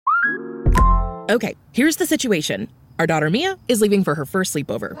Okay, here's the situation. Our daughter Mia is leaving for her first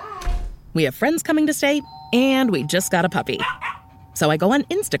sleepover. We have friends coming to stay, and we just got a puppy. So I go on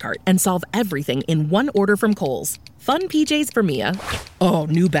Instacart and solve everything in one order from Kohl's. Fun PJs for Mia. Oh,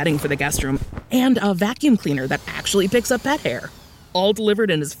 new bedding for the guest room. And a vacuum cleaner that actually picks up pet hair. All delivered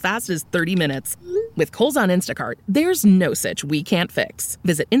in as fast as 30 minutes. With Kohl's on Instacart, there's no such we can't fix.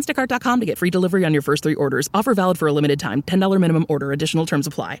 Visit instacart.com to get free delivery on your first 3 orders. Offer valid for a limited time. $10 minimum order. Additional terms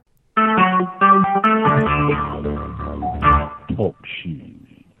apply. Talk shoes.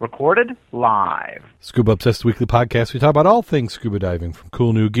 Recorded live. Scuba Obsessed Weekly Podcast. We talk about all things scuba diving, from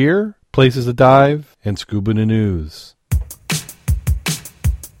cool new gear, places to dive, and scuba news.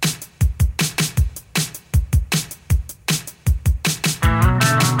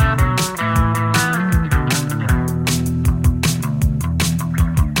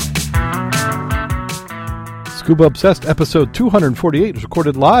 Scuba Obsessed episode 248 was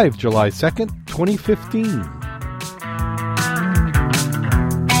recorded live July 2nd, 2015.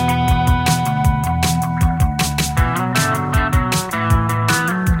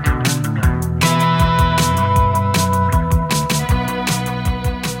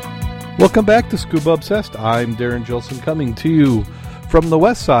 Welcome back to Scuba Obsessed. I'm Darrin Gilson, coming to you from the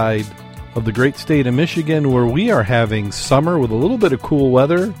west side of the great state of Michigan, where we are having summer with a little bit of cool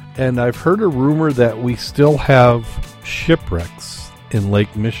weather, and I've heard a rumor that we still have shipwrecks in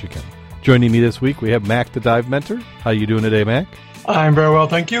Lake Michigan. Joining me this week, we have Mack the Dive Mentor. How you doing today, Mack? I'm very well,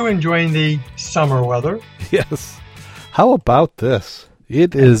 thank you. Enjoying the summer weather. Yes. How about this?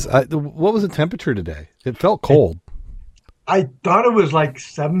 It is, what was the temperature today? It felt cold. I thought it was like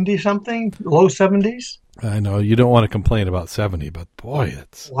 70-something, low 70s. I know, you don't want to complain about 70, but boy,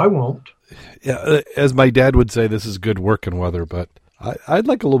 it's... Well, I won't. Yeah, as my dad would say, this is good working weather, but I'd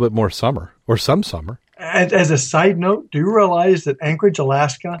like a little bit more summer, or some summer. As a side note, do you realize that Anchorage,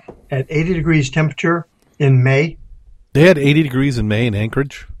 Alaska had 80 degrees temperature in May? They had 80 degrees in May in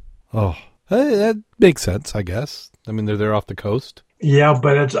Anchorage? Oh, that makes sense, I guess. I mean, they're there off the coast. Yeah,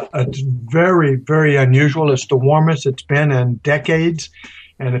 but it's very, very unusual. It's the warmest it's been in decades.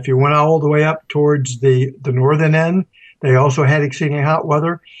 And if you went all the way up towards the northern end, they also had exceedingly hot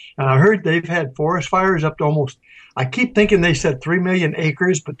weather. And I heard they've had forest fires up to almost, I keep thinking they said 3 million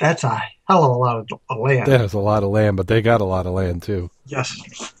acres, but that's a hell of a lot of land. That is a lot of land, but they got a lot of land too. Yes.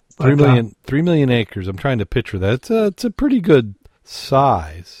 3 million acres. I'm trying to picture that. It's a pretty good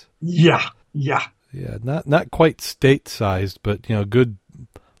size. Yeah. Yeah, not quite state-sized, but, good,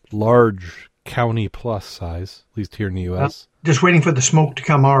 large county-plus size, at least here in the U.S. Just waiting for the smoke to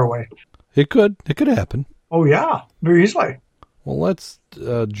come our way. It could happen. Oh, yeah, very easily. Well, let's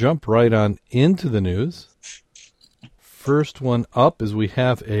jump right on into the news. First one up is we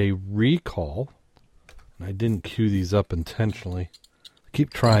have a recall. I didn't cue these up intentionally.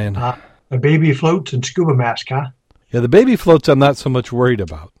 Keep trying. The baby floats and scuba mask, huh? Yeah, the baby floats I'm not so much worried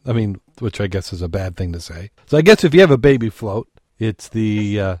about. I mean, which I guess is a bad thing to say. So I guess if you have a baby float, it's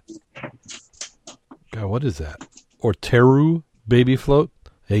the, God, what is that? Orteru baby float.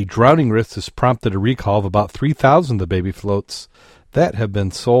 A drowning risk has prompted a recall of about 3,000 of the baby floats that have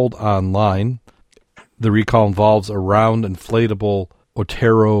been sold online. The recall involves a round inflatable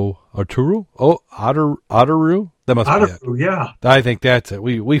Otaru? Oh, Otaru? That must be it. Yeah. I think that's it.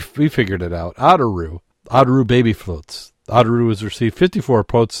 We figured it out. Otaru baby floats. Otaru has received 54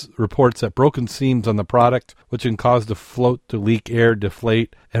 reports that broken seams on the product, which can cause the float to leak air,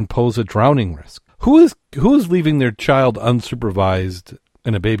 deflate, and pose a drowning risk. Who is leaving their child unsupervised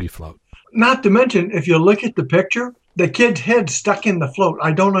in a baby float? Not to mention, if you look at the picture, the kid's head stuck in the float.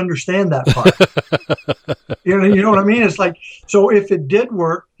 I don't understand that part. You know what I mean? It's like, so if it did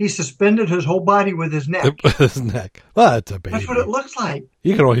work, he suspended his whole body with his neck. His neck. Well, it's a baby. That's what it looks like.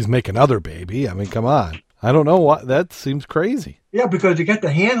 You can always make another baby. I mean, come on. I don't know why. That seems crazy. Yeah, because you got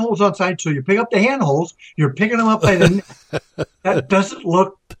the handholds on side, so you pick up the handholds, you're picking them up by the neck. That doesn't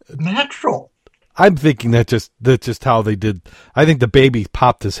look natural. I'm thinking that's just how they did. I think the baby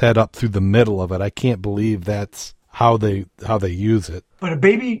popped his head up through the middle of it. I can't believe that's how they use it. But a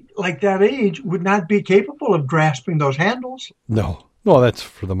baby like that age would not be capable of grasping those handles. No. Well, that's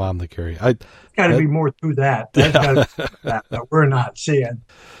for the mom to carry. Got to be more to that. There's got to be that we're not seeing.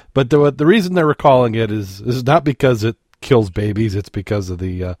 But the reason they're recalling it is not because it kills babies. It's because of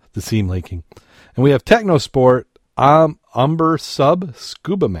the seam leaking. And we have Technosport Umber Sub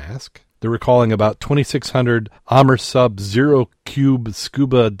Scuba Mask. They're recalling about 2,600 Umber Sub Zero Cube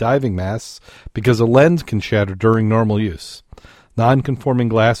Scuba diving masks because a lens can shatter during normal use. Non-conforming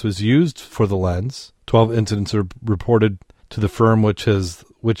glass was used for the lens. 12 incidents are reported to the firm, which has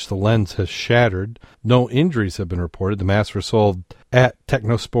which the lens has shattered. No injuries have been reported. The masks were sold at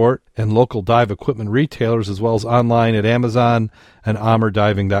Technosport and local dive equipment retailers, as well as online at Amazon and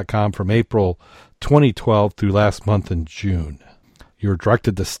AmurDiving.com from April 2012 through last month in June. You were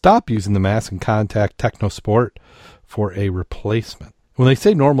directed to stop using the mask and contact Technosport for a replacement. When they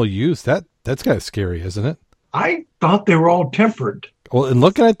say normal use, that's kind of scary, isn't it? I thought they were all tempered. Well, and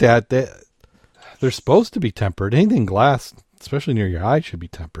looking at that, they're supposed to be tempered. Anything glass, especially near your eye, should be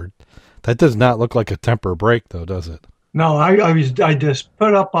tempered. That does not look like a temper break, though, does it? No, I just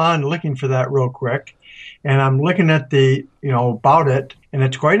put up on looking for that real quick, and I'm looking at the, about it, and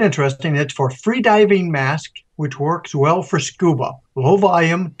it's quite interesting. It's for free diving mask, which works well for scuba. Low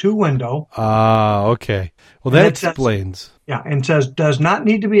volume, 2-window. Okay. Well, that explains. And says does not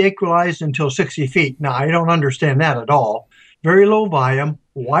need to be equalized until 60 feet. Now, I don't understand that at all. Very low volume,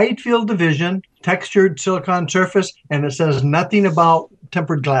 wide field of vision, textured silicone surface, and it says nothing about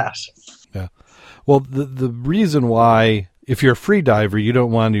tempered glass. Yeah. Well, the reason why, if you're a free diver, you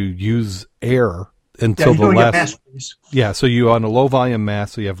don't want to use air until the last. Yeah, so you on a low volume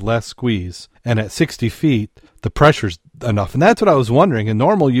mask, so you have less squeeze. And at 60 feet, the pressure's enough. And that's what I was wondering. In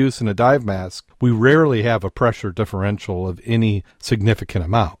normal use in a dive mask, we rarely have a pressure differential of any significant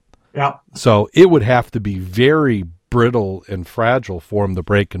amount. Yeah. So it would have to be very brittle and fragile for them to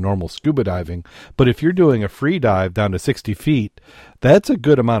break in normal scuba diving. But if you're doing a free dive down to 60 feet, that's a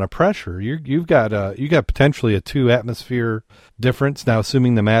good amount of pressure. You've got potentially a 2 atmosphere difference. Now,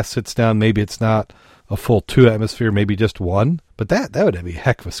 assuming the mask sits down, maybe it's not a full 2 atmosphere, maybe just 1. But that would be a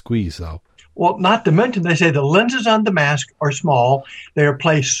heck of a squeeze, though. Well, not to mention, they say the lenses on the mask are small. They are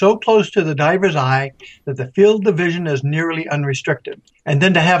placed so close to the diver's eye that the field of vision is nearly unrestricted. And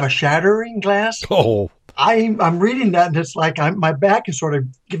then to have a shattering glass. Oh, I'm reading that, and it's like my back is sort of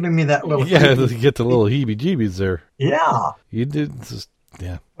giving me that little. Yeah, you get the little heebie-jeebies there. Yeah. You did,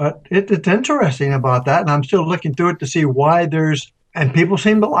 yeah. But it's interesting about that, and I'm still looking through it to see why and people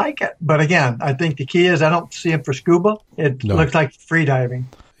seem to like it. But again, I think the key is I don't see it for scuba. It looks like free diving.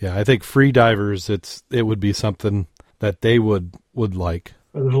 Yeah, I think free divers, it would be something that they would like.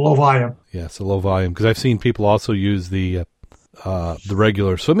 There's a low volume. Yes, a low volume, because I've seen people also use the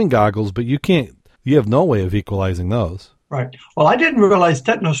regular swimming goggles, but you have no way of equalizing those. Right. Well, I didn't realize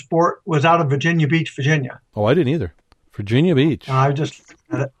Technosport was out of Virginia Beach, Virginia. Oh, I didn't either. Virginia Beach. I just looked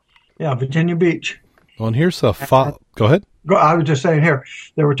at it. Yeah, Virginia Beach. Well, and here's go ahead. I was just saying here,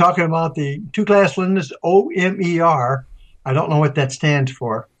 they were talking about the 2-class lenses, OMER. I don't know what that stands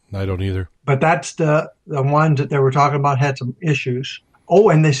for. I don't either. But that's the ones that they were talking about had some issues. Oh,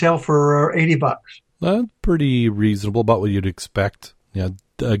 and they sell for $80. Pretty reasonable, about what you'd expect. Yeah,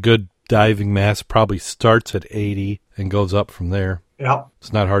 a good diving mask probably starts at 80 and goes up from there. Yeah.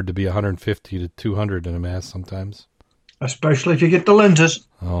 It's not hard to be 150 to 200 in a mask sometimes. Especially if you get the lenses.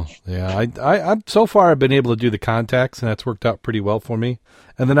 Oh, yeah. I'm so far I've been able to do the contacts, and that's worked out pretty well for me.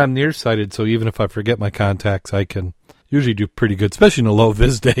 And then I'm nearsighted, so even if I forget my contacts, I can usually do pretty good, especially in the low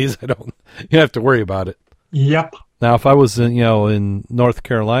vis days. You don't have to worry about it. Yep. Now, if I was in North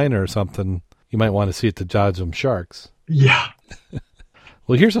Carolina or something, you might want to see it to dodge them sharks. Yeah.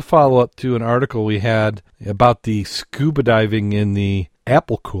 Well, here's a follow-up to an article we had about the scuba diving in the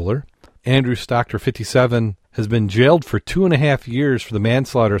apple cooler. Andrew Stockter, 57, has been jailed for 2.5 years for the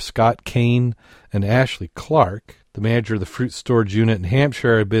manslaughter of Scott Kane and Ashley Clark. The manager of the fruit storage unit in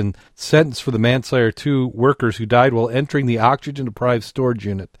Hampshire had been sentenced for the manslaughter of 2 workers who died while entering the oxygen-deprived storage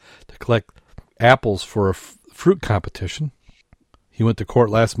unit to collect apples for a fruit competition. He went to court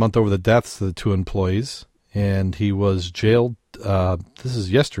last month over the deaths of the 2 employees, and he was jailed. This is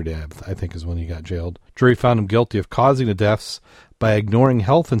yesterday, I think, is when he got jailed. Jury found him guilty of causing the deaths by ignoring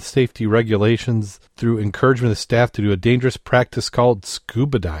health and safety regulations through encouragement of staff to do a dangerous practice called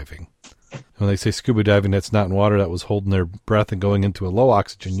scuba diving. When they say scuba diving, that's not in water. That was holding their breath and going into a low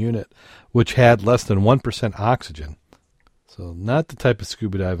oxygen unit, which had less than 1% oxygen. So not the type of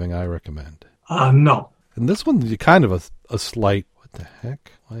scuba diving I recommend. No. And this one's kind of a slight, what the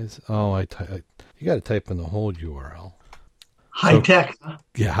heck? Why is, you got to type in the whole URL. High tech.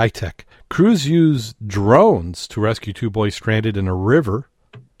 Yeah, high tech. Crews use drones to rescue 2 boys stranded in a river.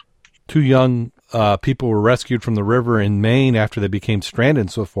 2 young people were rescued from the river in Maine after they became stranded in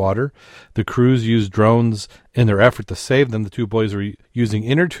swift water. The crews used drones in their effort to save them. The 2 boys were using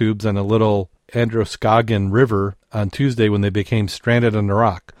inner tubes on a little Androscoggin River on Tuesday when they became stranded on a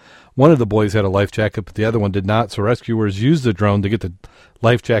rock. One of the boys had a life jacket, but the other one did not, so rescuers used the drone to get the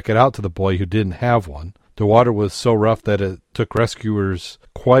life jacket out to the boy who didn't have one. The water was so rough that it took rescuers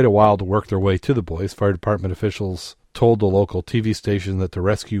quite a while to work their way to the boys. Fire department officials told the local TV station that the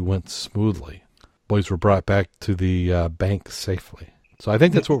rescue went smoothly. Boys were brought back to the bank safely. So I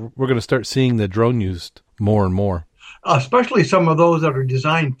think that's what we're going to start seeing the drone used more and more. Especially some of those that are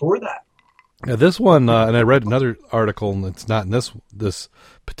designed for that. Now, this one, and I read another article, and it's not in this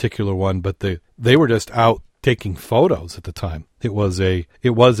particular one, but they were just out taking photos at the time. It was a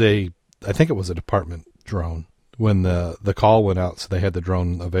I think it was a department drone when the call went out, so they had the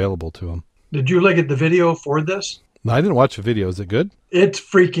drone available to them. Did you look at the video for this? No, I didn't watch the video. Is it good? It's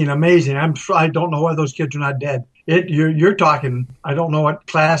freaking amazing. I don't know why those kids are not dead. You're talking, I don't know what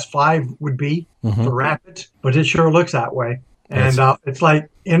class 5 would be for rapids, but it sure looks that way. And it's like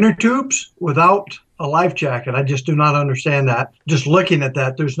inner tubes without a life jacket. I just do not understand that. Just looking at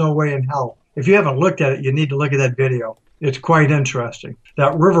that, there's no way in hell. If you haven't looked at it, you need to look at that video. It's quite interesting.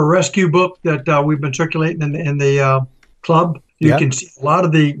 That river rescue book that we've been circulating in the club, you can see a lot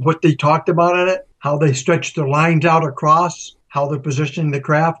of what they talked about in it, how they stretched their lines out across, how they're positioning the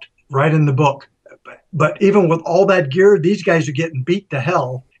craft, right in the book. But even with all that gear, these guys are getting beat to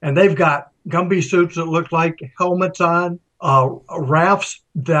hell. And they've got Gumby suits that look like helmets on, rafts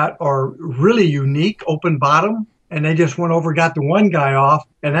that are really unique, open bottom. And they just went over, got the one guy off,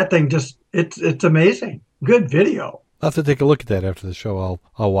 and that thing it's amazing. Good video. I'll have to take a look at that after the show.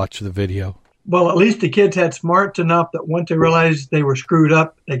 I'll watch the video. Well, at least the kids had smarts enough that once they realized they were screwed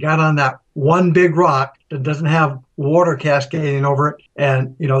up, they got on that one big rock that doesn't have water cascading over it.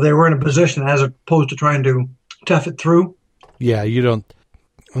 And, they were in a position as opposed to trying to tough it through. Yeah, you don't.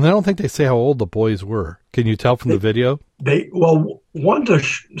 And I don't think they say how old the boys were. Can you tell from the video? One's a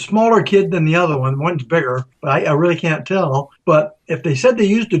smaller kid than the other one. One's bigger, but I really can't tell. But if they said they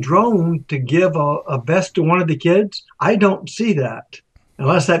used a drone to give a vest to one of the kids, I don't see that.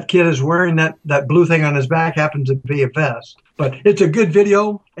 Unless that kid is wearing that blue thing on his back happens to be a vest. But it's a good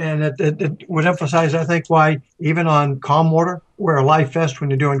video, and it would emphasize, I think, why even on calm water, wear a life vest when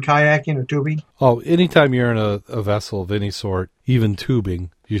you're doing kayaking or tubing. Oh, anytime you're in a vessel of any sort, even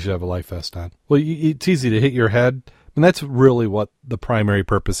tubing, you should have a life vest on. Well, it's easy to hit your head. And that's really what the primary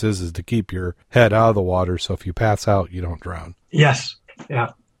purpose is to keep your head out of the water, so if you pass out, you don't drown. Yes,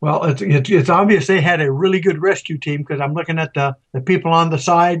 yeah. Well, it's obvious they had a really good rescue team, because I'm looking at the people on the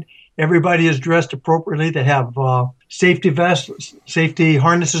side. Everybody is dressed appropriately. They have safety vests, safety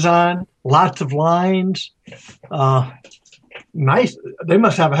harnesses on, lots of lines. Nice. They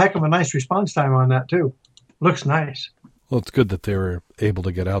must have a heck of a nice response time on that, too. Looks nice. Well, it's good that they were able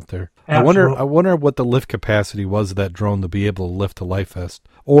to get out there. Absolutely. I wonder what the lift capacity was of that drone to be able to lift a life vest.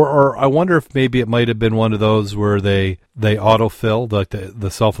 Or I wonder if maybe it might have been one of those where they autofill, like the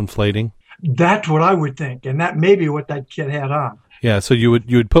self-inflating. That's what I would think, and that may be what that kid had on. Yeah, so you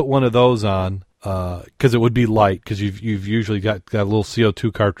would put one of those on because it would be light, because you've usually got a little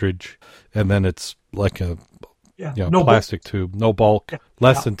CO2 cartridge, and then it's like a no plastic tube, no bulk,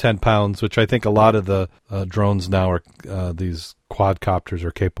 less than 10 pounds, which I think a lot of the drones now are these quadcopters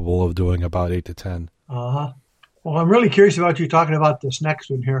are capable of doing about 8 to 10. Uh-huh. Well, I'm really curious about you talking about this next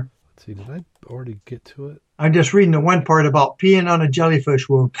one here. Let's see, did I already get to it? I'm just reading the one part about peeing on a jellyfish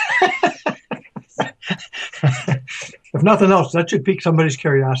wound. If nothing else, that should pique somebody's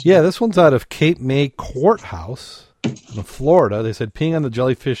curiosity. Yeah, this one's out of Cape May Courthouse in Florida. They said peeing on the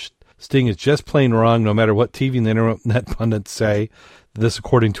jellyfish sting is just plain wrong, no matter what TV and the internet pundits say. This,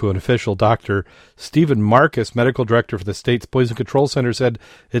 according to an official doctor. Stephen Marcus, medical director for the state's Poison Control Center, said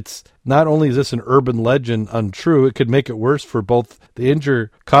it's not only is this an urban legend untrue, it could make it worse for both the injury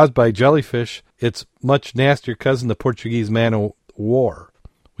caused by jellyfish. It's much nastier cousin, the Portuguese man-o-war.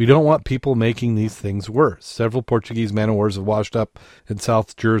 We don't want people making these things worse. Several Portuguese man-o-wars have washed up in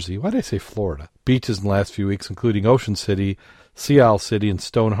South Jersey. Why did I say Florida? Beaches in the last few weeks, including Ocean City, Sea Isle City, and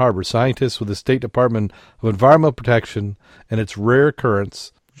Stone Harbor. Scientists with the State Department of Environmental Protection and its rare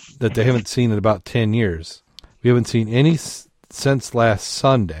occurrence that they haven't seen in about 10 years. We haven't seen any since last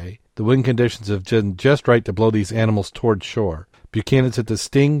Sunday. The wind conditions have been just right to blow these animals toward shore. Buchanan said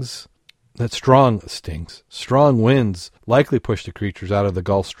strong winds likely push the creatures out of the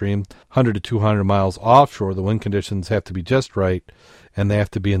Gulf Stream 100 to 200 miles offshore. The wind conditions have to be just right, and they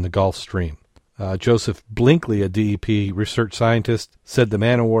have to be in the Gulf Stream. Joseph Blinkley, a DEP research scientist, said the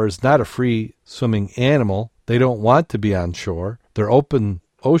man-o-war is not a free-swimming animal. They don't want to be on shore. They're open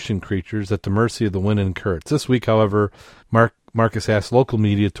ocean creatures at the mercy of the wind and currents. This week, however, Marcus asked local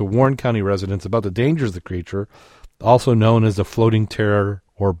media to warn county residents about the dangers of the creature, also known as the floating terror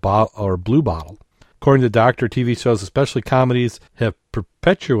or blue bottle. According to the doctor, TV shows, especially comedies, have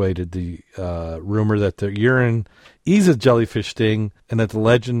perpetuated the rumor that the urine eases jellyfish sting and that the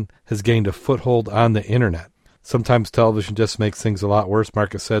legend has gained a foothold on the internet. Sometimes television just makes things a lot worse,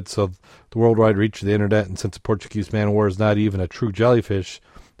 Marcus said, so the worldwide reach of the internet, and since the Portuguese man-o-war is not even a true jellyfish,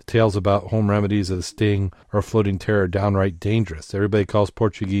 The tales about home remedies of the sting or floating terror are downright dangerous. Everybody calls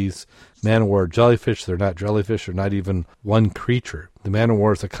Portuguese man-o-war jellyfish. They're not jellyfish. They're not even one creature. The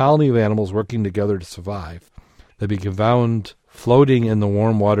man-o-war is a colony of animals working together to survive. They become found floating in the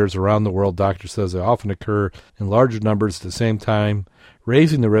warm waters around the world. Doctor says they often occur in larger numbers at the same time,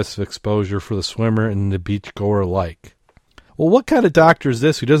 raising the risk of exposure for the swimmer and the beachgoer alike. Well, what kind of doctor is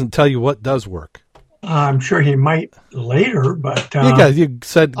this who doesn't tell you what does work? I'm sure he might later, but... you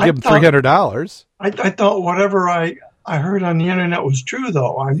said give him $300. I thought whatever I heard on the internet was true,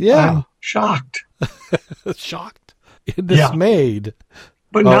 though. I'm shocked. Shocked. Dismayed. Yeah.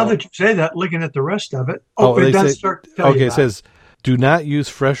 But now that you say that, looking at the rest of it, it does start to tell you it says, do not use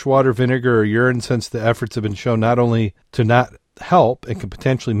freshwater vinegar or urine since the efforts have been shown not only to not help, it can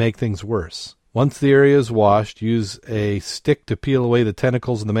potentially make things worse. Once the area is washed, use a stick to peel away the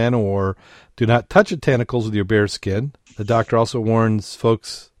tentacles of the man-o-war. Do not touch the tentacles with your bare skin. The doctor also warns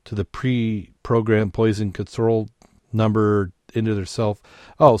folks to the pre-programmed poison control number into their self.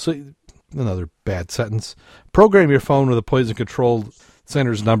 Oh, so another bad sentence. Program your phone with a poison control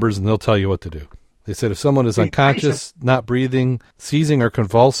center's numbers, and they'll tell you what to do. They said if someone is unconscious, not breathing, seizing, or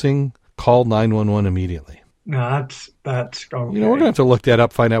convulsing, call 911 immediately. No, that's okay. We're going to have to look that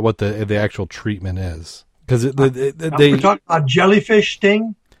up, find out what the actual treatment is. Because we're talking about jellyfish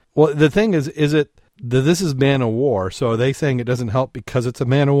sting? Well, the thing is this is man-o-war, so are they saying it doesn't help because it's a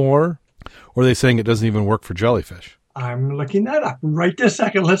man-o-war? Or are they saying it doesn't even work for jellyfish? I'm looking that up right this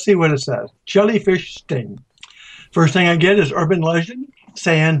second. Let's see what it says. Jellyfish sting. First thing I get is urban legend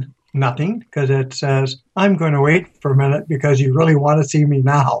saying nothing, because it says, I'm going to wait for a minute because you really want to see me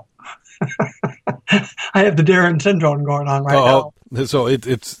now. I have the Darrin syndrome going on now. So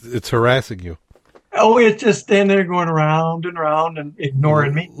it's harassing you. Oh, it's just standing there going around and around and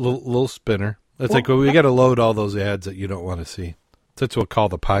ignoring me. Little spinner. It's like, we got to load all those ads that you don't want to see. That's what we'll call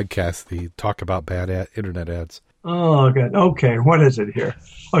the podcast, the talk about bad internet ads. Oh, good. Okay, what is it here?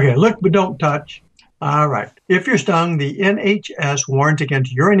 Okay, look but don't touch. All right. If you're stung, the NHS warns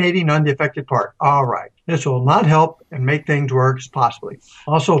against urinating on the affected part. All right. This will not help and make things worse, possibly.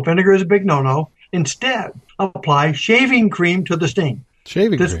 Also, vinegar is a big no-no. Instead, apply shaving cream to the sting.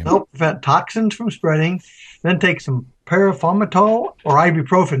 This will help prevent toxins from spreading. Then take some paraformitol or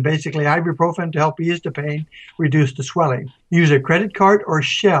ibuprofen, basically ibuprofen to help ease the pain, reduce the swelling. Use a credit card or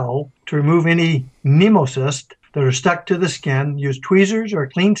shell to remove any nemocysts that are stuck to the skin. Use tweezers or a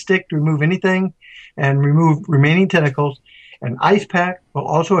clean stick to remove anything and remove remaining tentacles. An ice pack will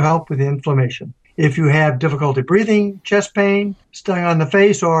also help with the inflammation. If you have difficulty breathing, chest pain, stung on the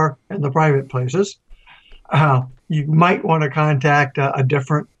face or in the private places, you might want to contact a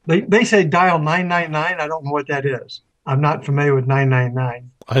different... They say dial 999. I don't know what that is. I'm not familiar with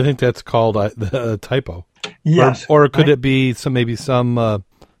 999. I think that's called a typo. Yes. Or could it be maybe some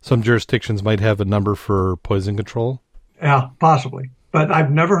jurisdictions might have a number for poison control? Yeah, possibly. But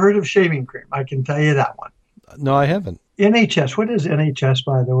I've never heard of shaving cream. I can tell you that one. No, I haven't. NHS. What is NHS,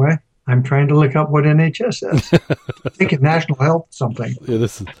 by the way? I'm trying to look up what NHS is. I think it's National Health something. Yeah,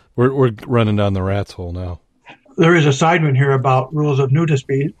 we're running down the rat's hole now. There is a side one here about rules of nudist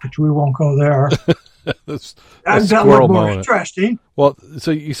speech, which we won't go there. That's a little more interesting. Well,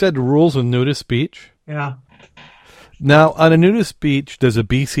 so you said rules of nudist speech? Yeah. Now, on a nudist beach, does a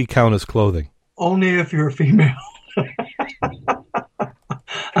BC count as clothing? Only if you're a female.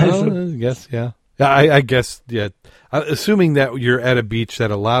 I guess, yeah. I guess, yeah. Assuming that you're at a beach that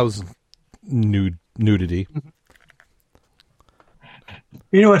allows nudity.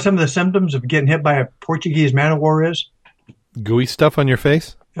 You know what some of the symptoms of getting hit by a Portuguese man-o-war is? Gooey stuff on your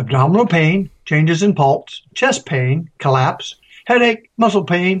face? Abdominal pain, changes in pulse, chest pain, collapse, headache, muscle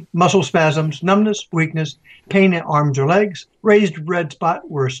pain, muscle spasms, numbness, weakness, pain in arms or legs, raised red spot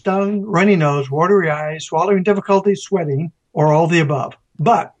where stung, runny nose, watery eyes, swallowing difficulty, sweating, or all the above.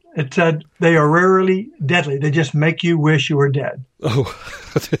 But it said they are rarely deadly. They just make you wish you were dead. Oh,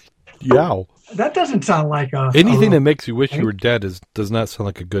 yow. That doesn't sound like anything that makes you wish you were dead does not sound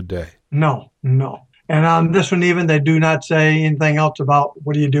like a good day. No. And on this one even, they do not say anything else about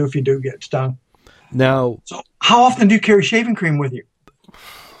what do you do if you do get stung. Now, so how often do you carry shaving cream with you?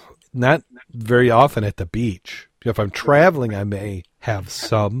 Not very often at the beach. If I'm traveling, I may have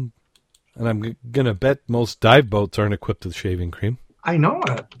some. And I'm going to bet most dive boats aren't equipped with shaving cream. I know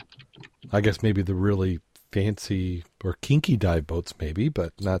it. I guess maybe the really fancy or kinky dive boats maybe,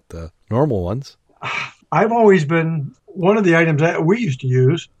 but not the normal ones. I've always been, one of the items that we used to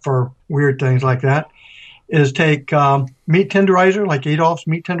use for weird things like that is take meat tenderizer, like Adolph's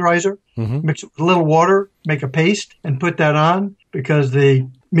meat tenderizer, mix it with a little water, make a paste, and put that on because the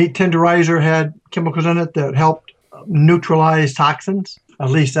meat tenderizer had chemicals in it that helped neutralize toxins. At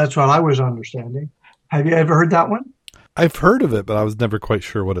least that's what I was understanding. Have you ever heard that one? I've heard of it, but I was never quite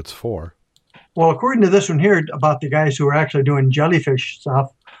sure what it's for. Well, according to this one here about the guys who are actually doing jellyfish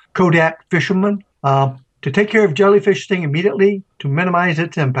stuff, Kodak fishermen, to take care of jellyfish sting immediately to minimize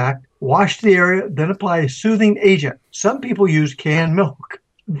its impact, wash the area, then apply a soothing agent. Some people use canned milk.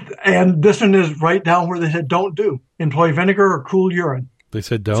 And this one is right down where they said don't do. Employ vinegar or cool urine. They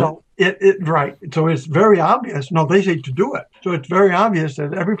said don't? So right. So it's very obvious. No, they say to do it. So it's very obvious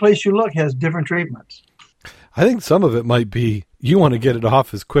that every place you look has different treatments. I think some of it might be you want to get it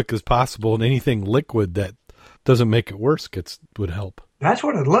off as quick as possible, and anything liquid that doesn't make it worse would help. That's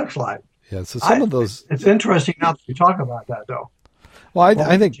what it looks like. Yeah, so some of those... It's interesting now that you talk about that, though. Well,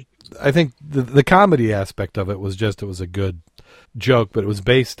 I think the comedy aspect of it was just it was a good joke, but it was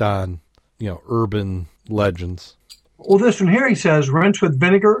based on, urban legends. Well, this one here, he says, rinse with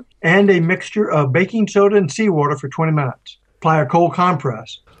vinegar and a mixture of baking soda and seawater for 20 minutes. Apply a cold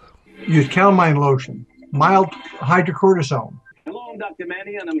compress. Use calamine lotion. Mild hydrocortisone. Hello, I'm Dr.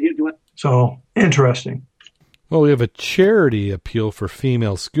 Manny, and I'm here to... So, interesting. Well, we have a charity appeal for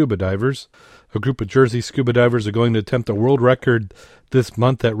female scuba divers. A group of Jersey scuba divers are going to attempt a world record this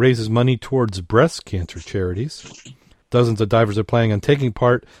month that raises money towards breast cancer charities. Dozens of divers are planning on taking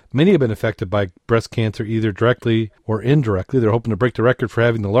part. Many have been affected by breast cancer, either directly or indirectly. They're hoping to break the record for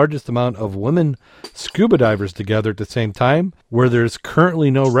having the largest amount of women scuba divers together at the same time, where there's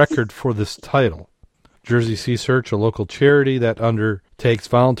currently no record for this title. Jersey Sea Search, a local charity that undertakes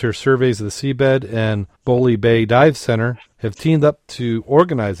volunteer surveys of the seabed, and Bowley Bay Dive Center have teamed up to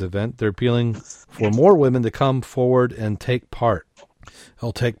organize the event. They're appealing for more women to come forward and take part.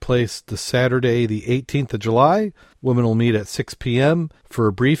 It'll take place the Saturday, the 18th of July. Women will meet at 6 p.m. for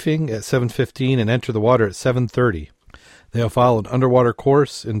a briefing at 7:15 and enter the water at 7:30. They'll follow an underwater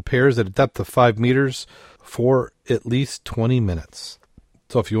course in pairs at a depth of 5 meters for at least 20 minutes.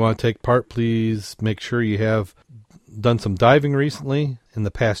 So if you want to take part, please make sure you have done some diving recently in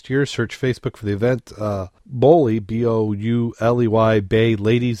the past year. Search Facebook for the event, Bowley, B-O-U-L-E-Y, Bay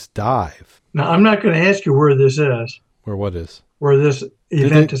Ladies Dive. Now, I'm not going to ask you where this is. Where what is? Where this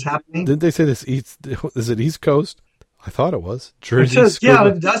event is happening. Didn't they say this is it East Coast? I thought it was. Jersey it says, Scuba. yeah,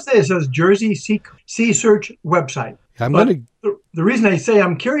 it does say it says Jersey Sea Search website. The reason I say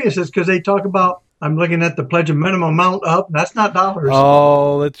I'm curious is because they talk about, I'm looking at the pledge of minimum amount up. That's not dollars.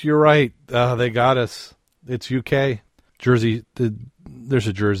 Oh, you're right. They got us. It's UK. Jersey. There's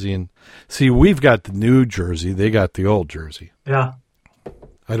a Jersey. And see, we've got the new Jersey. They got the old Jersey. Yeah.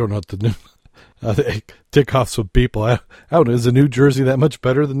 I don't know what the new... they tick off some people. I don't know. Is the new Jersey that much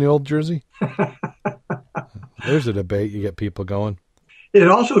better than the old Jersey? There's a debate. You get people going. It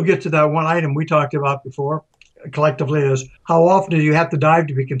also gets to that one item we talked about before, collectively, is how often do you have to dive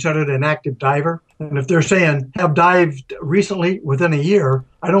to be considered an active diver? And if they're saying have dived recently within a year,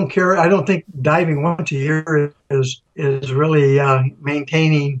 I don't care. I don't think diving once a year is really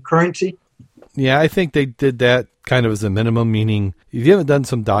maintaining currency. Yeah, I think they did that kind of as a minimum, meaning if you haven't done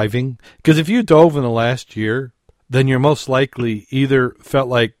some diving, because if you dove in the last year, then you're most likely either felt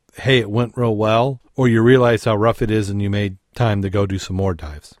like, hey, it went real well, or you realize how rough it is and you made time to go do some more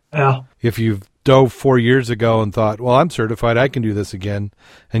dives. Yeah. If you've dove 4 years ago and thought, well, I'm certified, I can do this again,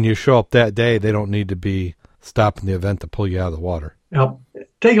 and you show up that day, they don't need to be stopping the event to pull you out of the water. Yep.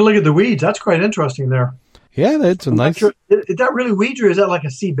 Take a look at the weeds. That's quite interesting there. Yeah, that's a nice... Sure. Is that really weeds or is that like a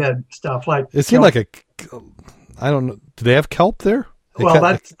seabed stuff? Like it seemed like I don't know. Do they have kelp there?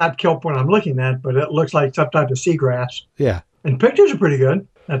 That's not kelp when I'm looking at, but it looks like some type of seagrass. Yeah. And pictures are pretty good.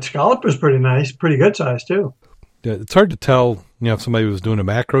 That scallop is pretty nice, pretty good size too. Yeah, it's hard to tell, if somebody was doing a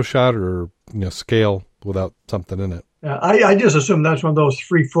macro shot or, scale without something in it. Yeah, I just assume that's one of those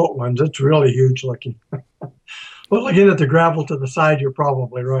 3-foot ones. It's really huge looking. Well, looking at the gravel to the side, you're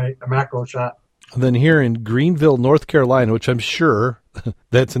probably right. A macro shot. And then here in Greenville, North Carolina, which I'm sure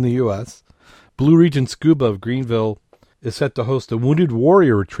that's in the U.S., Blue Region Scuba of Greenville is set to host a Wounded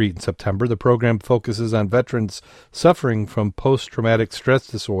Warrior Retreat in September. The program focuses on veterans suffering from post-traumatic stress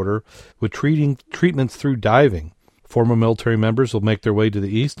disorder with treatments through diving. Former military members will make their way to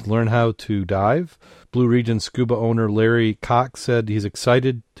the east and learn how to dive. Blue Region Scuba owner Larry Cox said he's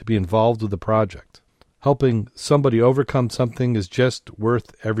excited to be involved with the project. Helping somebody overcome something is just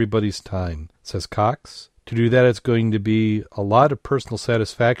worth everybody's time, says Cox. To do that, it's going to be a lot of personal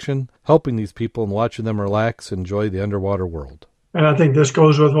satisfaction, helping these people and watching them relax and enjoy the underwater world. And I think this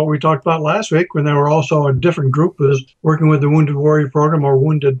goes with what we talked about last week when there were also a different group was working with the Wounded Warrior Program or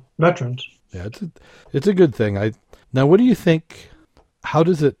wounded veterans. Yeah, it's a good thing. Now, what do you think? How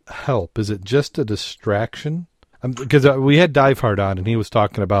does it help? Is it just a distraction? Because we had Dive Hard on, and he was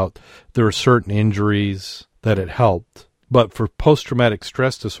talking about there were certain injuries that it helped. But for post-traumatic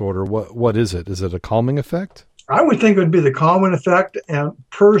stress disorder, what is it? Is it a calming effect? I would think it would be the calming effect and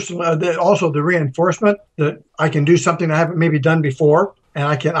also the reinforcement that I can do something I haven't maybe done before, and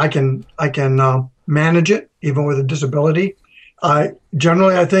I can manage it even with a disability.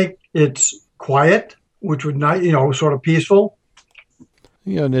 Generally, I think it's quiet, which would not, sort of peaceful.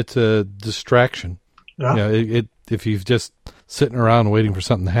 Yeah, and it's a distraction. Yeah. If you're just sitting around waiting for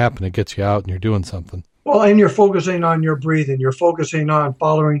something to happen, it gets you out and you're doing something. Well, and you're focusing on your breathing. You're focusing on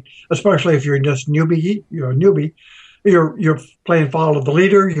following, especially if you're just you're a newbie. You're playing follow the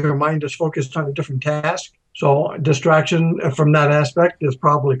leader. Your mind is focused on a different task. So distraction from that aspect is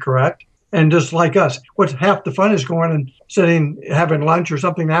probably correct. And just like us, what's half the fun is going and sitting, having lunch or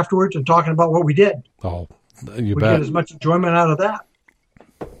something afterwards and talking about what we did. Oh, we get as much enjoyment out of that.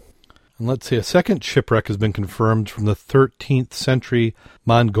 And let's see, a second shipwreck has been confirmed from the 13th century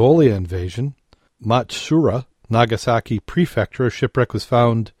Mongolia invasion. Matsura, Nagasaki Prefecture, a shipwreck was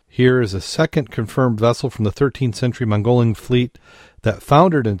found here as a second confirmed vessel from the 13th century Mongolian fleet that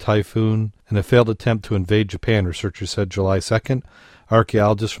foundered in typhoon in a failed attempt to invade Japan, researchers said July 2nd.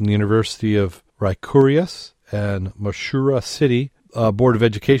 Archaeologists from the University of Raikurias and Matsura City Board of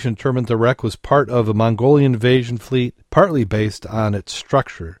Education determined the wreck was part of a Mongolian invasion fleet, partly based on its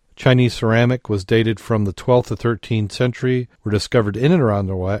structure. Chinese ceramic was dated from the 12th to 13th century, were discovered in and around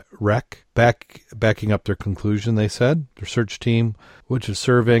the wreck, backing up their conclusion, they said. The research team, which is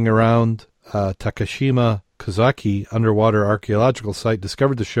surveying around Takashima Kozaki underwater archaeological site,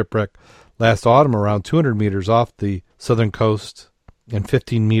 discovered the shipwreck last autumn around 200 meters off the southern coast and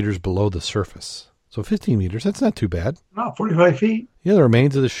 15 meters below the surface. So 15 meters, that's not too bad. No, 45 feet. Yeah, the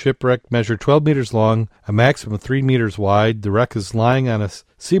remains of the shipwreck measure 12 meters long, a maximum of 3 meters wide. The wreck is lying on a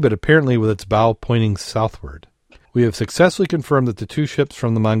seabed, apparently with its bow pointing southward. We have successfully confirmed that the two ships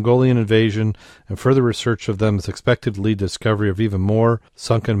from the Mongolian invasion and further research of them is expected to lead to discovery of even more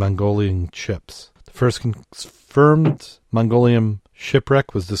sunken Mongolian ships. The first confirmed Mongolian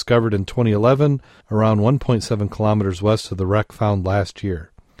shipwreck was discovered in 2011, around 1.7 kilometers west of the wreck found last year.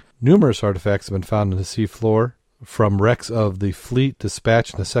 Numerous artifacts have been found on the seafloor, from wrecks of the fleet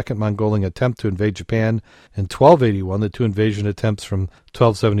dispatched in the second Mongolian attempt to invade Japan in 1281. The two invasion attempts from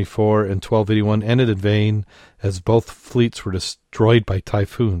 1274 and 1281 ended in vain, as both fleets were destroyed by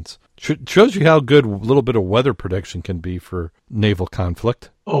typhoons. Shows you how good a little bit of weather prediction can be for naval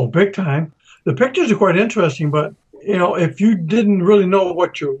conflict. Oh, big time. The pictures are quite interesting, but, if you didn't really know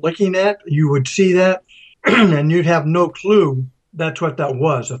what you're looking at, you would see that, and you'd have no clue that's what that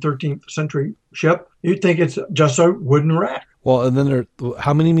was, a 13th century ship. You'd think it's just a wooden wreck. Well, and then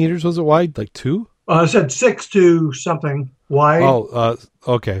how many meters was it wide? Like 2? I said 6 to something wide. Oh,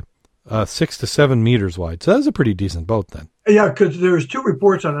 okay. 6 to 7 meters wide. So that's a pretty decent boat then. Yeah, because there's 2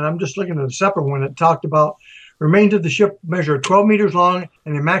 reports on it. I'm just looking at a separate one that talked about remains of the ship measure 12 meters long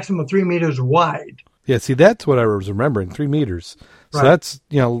and a maximum of 3 meters wide. Yeah, see, that's what I was remembering, 3 meters. So right. That's,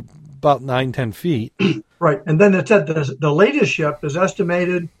 about 9-10 feet. Right. And then it said the latest ship is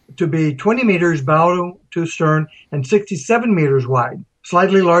estimated to be 20 meters bow to stern and 67 meters wide,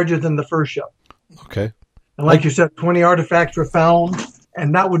 slightly larger than the first ship. Okay. And like you said, 20 artifacts were found,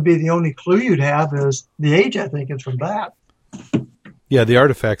 and that would be the only clue you'd have is the age, I think, is from that. Yeah, the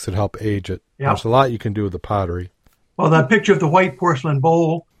artifacts would help age it. Yeah. There's a lot you can do with the pottery. Well, that picture of the white porcelain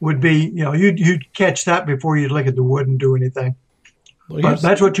bowl would be, you'd catch that before you'd look at the wood and do anything. Well, but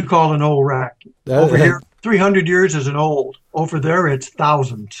that's what you call an old wreck. Over here, 300 years is an old. Over there, it's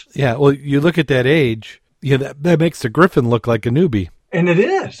thousands. Yeah, well, you look at that age, that makes the Griffin look like a newbie. And it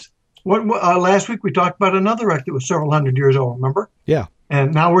is. Last week we talked about another wreck that was several hundred years old, remember? Yeah.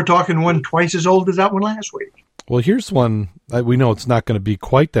 And now we're talking one twice as old as that one last week. Well, here's one. We know it's not going to be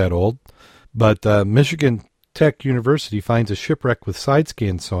quite that old, but Michigan Tech University finds a shipwreck with side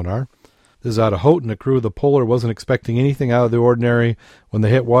scan sonar. This is out of Houghton. The crew of the Polar wasn't expecting anything out of the ordinary when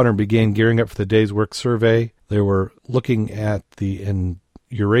they hit water and began gearing up for the day's work survey. They were looking at the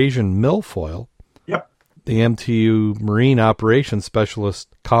Eurasian milfoil. Yep. The MTU Marine Operations Specialist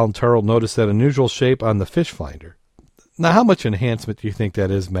Colin Turrell noticed that unusual shape on the fish finder. Now, how much enhancement do you think that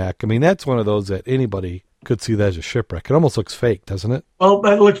is, Mac? I mean, that's one of those that anybody could see that as a shipwreck. It almost looks fake, doesn't it? Well,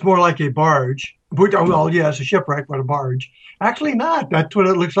 that looks more like a barge. Well, yeah, it's a shipwreck, but a barge. Actually not. That's what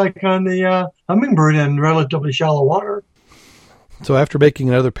it looks like on the Hummingbird in relatively shallow water. So after making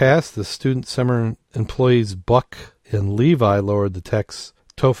another pass, the student summer employees Buck and Levi lowered the tech's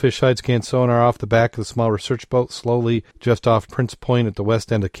towfish side scan sonar off the back of the small research boat slowly just off Prince Point at the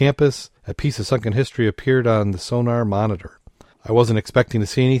west end of campus. A piece of sunken history appeared on the sonar monitor. I wasn't expecting to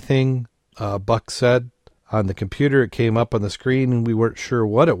see anything, Buck said. On the computer, it came up on the screen, and we weren't sure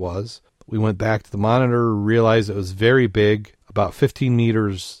what it was. We went back to the monitor, realized it was very big, about 15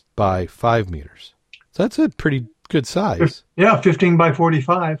 meters by 5 meters. So that's a pretty good size. Yeah, 15 by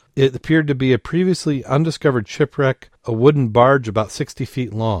 45. It appeared to be a previously undiscovered shipwreck, a wooden barge about 60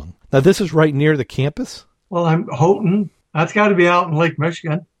 feet long. Now, this is right near the campus? Well, I'm hoping that's got to be out in Lake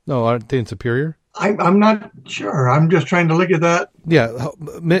Michigan. No, aren't they in Superior? I'm not sure. I'm just trying to look at that. Yeah,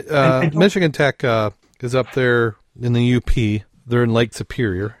 Michigan Tech is up there in the UP. They're in Lake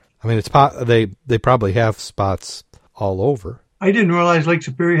Superior. I mean, they probably have spots all over. I didn't realize Lake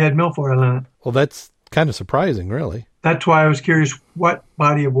Superior had milfoil in it. Well, that's kind of surprising, really. That's why I was curious, what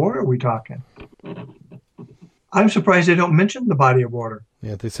body of water are we talking? I'm surprised they don't mention the body of water.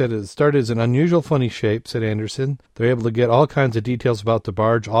 Yeah, they said it started as an unusual, funny shape, said Anderson. They're able to get all kinds of details about the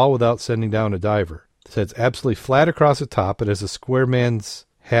barge, all without sending down a diver. They said it's absolutely flat across the top. It has a square man's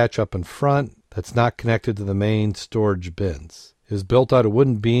hatch up in front that's not connected to the main storage bins. It was built out of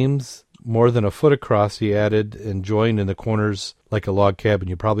wooden beams, more than a foot across, he added, and joined in the corners like a log cabin.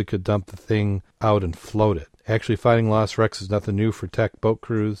 You probably could dump the thing out and float it. Actually, finding lost wrecks is nothing new for tech boat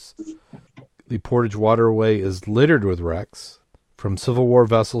crews. The Portage waterway is littered with wrecks, from Civil War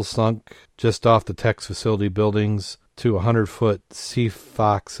vessels sunk just off the Tech's facility buildings to a 100-foot Sea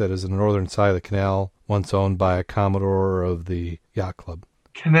Fox that is in the northern side of the canal, once owned by a Commodore of the Yacht Club.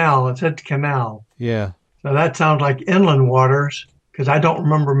 Canal, it said canal. Yeah. So that sounds like inland waters, because I don't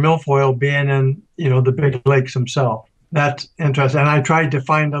remember milfoil being in, the big lakes themselves. That's interesting. And I tried to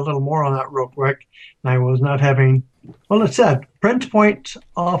find a little more on that real quick, and I was not having... Well, it said Prince Point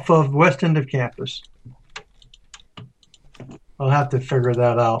off of west end of campus. I'll have to figure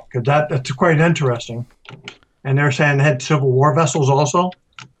that out, because that's quite interesting. And they're saying they had Civil War vessels also.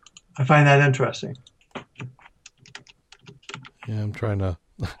 I find that interesting. Yeah, I'm trying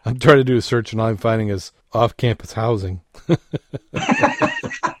to do a search, and all I'm finding is off-campus housing.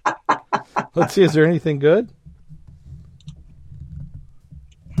 Let's see, is there anything good?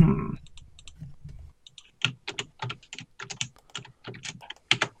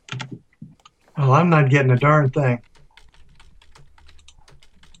 Well, I'm not getting a darn thing.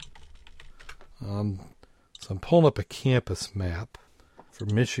 So I'm pulling up a campus map for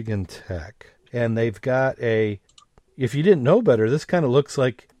Michigan Tech, and they've got if you didn't know better, this kind of looks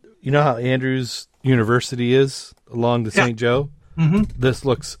like, how Andrews University is along the St. Joe? Mm-hmm. This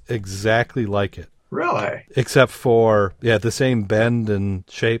looks exactly like it. Really? Except for, the same bend and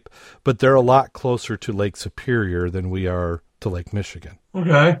shape, but they're a lot closer to Lake Superior than we are to Lake Michigan.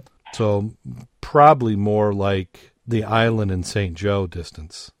 Okay. So probably more like the island in St. Joe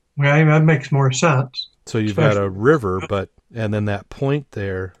distance. Yeah, that makes more sense. So you've got a river, and then that point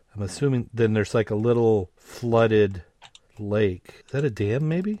there, I'm assuming then there's like a little flooded lake. Is that a dam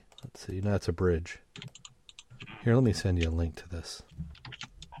maybe? Let's see. No, it's a bridge. Here, let me send you a link to this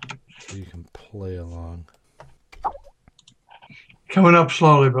so you can play along. Coming up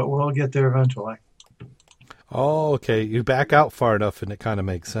slowly, but we'll get there eventually. Oh, okay. You back out far enough and it kind of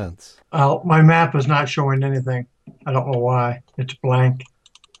makes sense. My map is not showing anything. I don't know why. It's blank.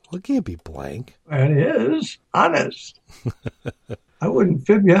 Well, it can't be blank. It is. Honest. I wouldn't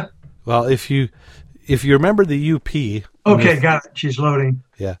fib you. Well, if you remember the UP... Okay, got it. She's loading.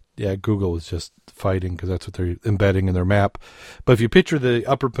 Yeah, Google is just fighting because that's what they're embedding in their map. But if you picture the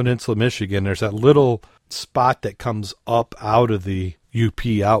Upper Peninsula of Michigan, there's that little spot that comes up out of the UP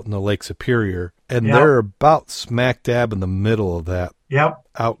out in the Lake Superior, and they're about smack dab in the middle of that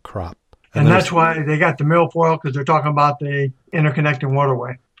outcrop. And that's why they got the milfoil, because they're talking about the interconnecting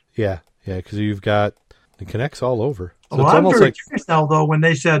waterway. Yeah, because it connects all over. So well, it's I'm almost very like, curious now, though, when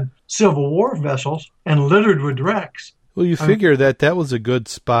they said Civil War vessels and littered with wrecks. Well, you figure that was a good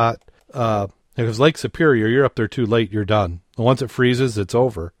spot. Because Lake Superior, you're up there too late, you're done. Once it freezes, it's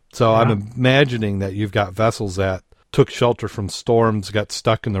over. So I'm imagining that you've got vessels that took shelter from storms, got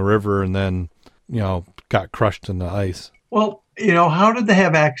stuck in the river, and then, got crushed in the ice. Well, how did they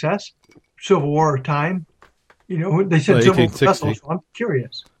have access? Civil War time? They said Civil War vessels, so I'm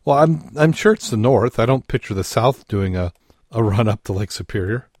curious. Well, I'm sure it's the North. I don't picture the South doing a run up to Lake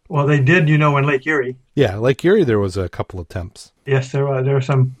Superior. Well, they did, in Lake Erie. Yeah, Lake Erie, there was a couple attempts. Yes, there were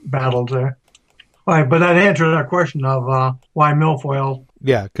some battles there. All right, but that answers our question of why milfoil.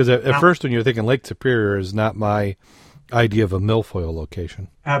 Yeah, because at first when you're thinking Lake Superior is not my idea of a milfoil location.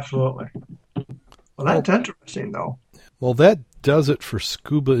 Absolutely. Well, that's interesting, though. Well, that does it for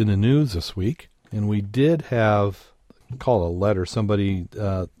Scuba in the News this week. And we did have, call it a letter, somebody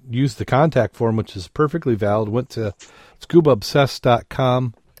used the contact form, which is perfectly valid, went to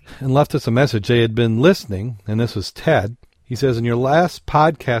scubaobsessed.com and left us a message. They had been listening, and this was Ted. He says, in your last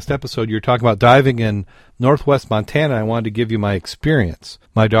podcast episode, you're talking about diving in northwest Montana. I wanted to give you my experience.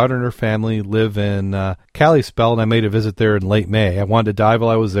 My daughter and her family live in Kalispell, and I made a visit there in late May. I wanted to dive while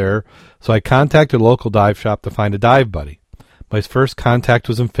I was there, so I contacted a local dive shop to find a dive buddy. My first contact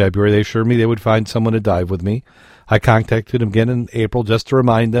was in February. They assured me they would find someone to dive with me. I contacted them again in April just to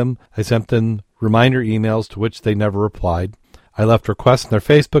remind them. I sent them reminder emails to which they never replied. I left requests on their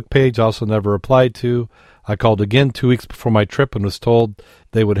Facebook page, also never replied to. I called again 2 weeks before my trip and was told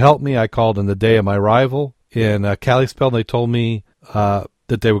they would help me. I called on the day of my arrival in Kalispell. They told me that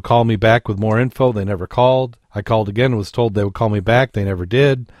they would call me back with more info. They never called. I called again and was told they would call me back. They never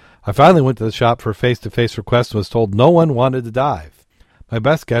did. I finally went to the shop for a face-to-face request and was told no one wanted to dive. My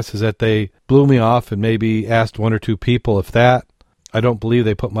best guess is that they blew me off and maybe asked 1 or 2 people, if that. I don't believe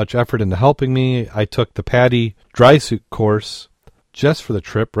they put much effort into helping me. I took the PADI dry suit course just for the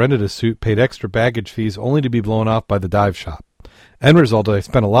trip, rented a suit, paid extra baggage fees only to be blown off by the dive shop. End result, I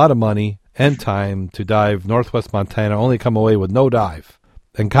spent a lot of money and time to dive northwest Montana, only come away with no dive.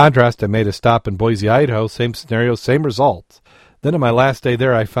 In contrast, I made a stop in Boise, Idaho, same scenario, same results. Then on my last day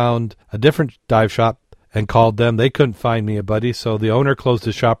there, I found a different dive shop and called them. They couldn't find me a buddy, so the owner closed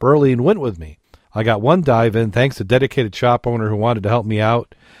his shop early and went with me. I got 1 dive in thanks to a dedicated shop owner who wanted to help me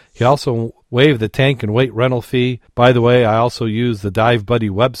out. He also waived the tank and weight rental fee. By the way, I also used the Dive Buddy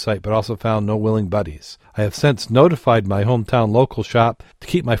website, but also found no willing buddies. I have since notified my hometown local shop to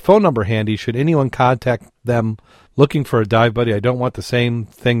keep my phone number handy should anyone contact them looking for a dive buddy. I don't want the same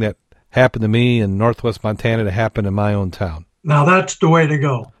thing that happened to me in northwest Montana to happen in my own town. Now that's the way to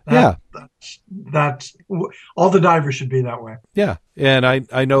go. That's all the divers should be that way. Yeah, and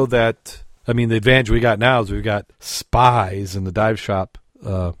I know that. I mean, the advantage we got now is we've got spies in the dive shop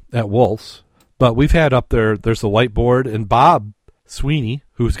at Wolf's, but we've had up there's the whiteboard, and Bob Sweeney,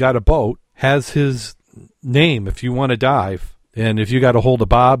 who's got a boat, has his name if you want to dive. And if you got a hold of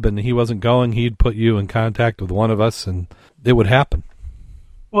Bob and he wasn't going, he'd put you in contact with one of us, and it would happen.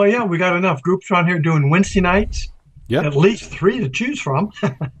 Well, yeah, we got enough groups around here doing Wednesday nights. Yep. At least 3 to choose from.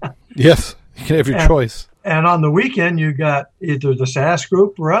 Yes, you can have your choice. And on the weekend, you got either the SAS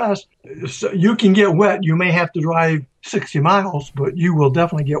group or us. So you can get wet. You may have to drive 60 miles, but you will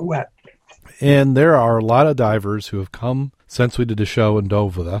definitely get wet. And there are a lot of divers who have come since we did the show and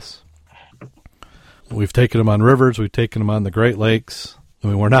dove with us. We've taken them on rivers. We've taken them on the Great Lakes. I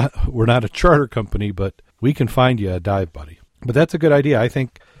mean, we're not a charter company, but we can find you a dive buddy. But that's a good idea. I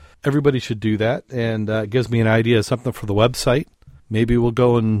think everybody should do that, and it gives me an idea of something for the website. Maybe we'll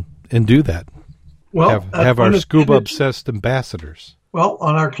go and do that. Well, have our Scuba Obsessed ambassadors. Well,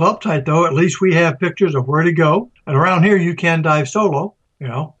 on our club site, though, at least we have pictures of where to go. And around here, you can dive solo, you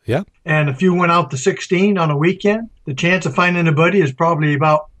know. Yeah. And if you went out to 16 on a weekend, the chance of finding a buddy is probably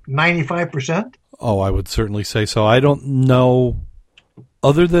about 95%. Oh, I would certainly say so. I don't know,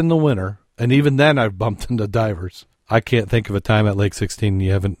 other than the winter, and even then I've bumped into divers. I can't think of a time at Lake 16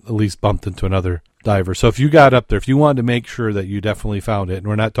 you haven't at least bumped into another diver. So if you got up there, if you wanted to make sure that you definitely found it, and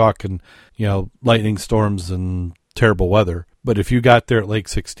we're not talking, lightning storms and terrible weather, but if you got there at Lake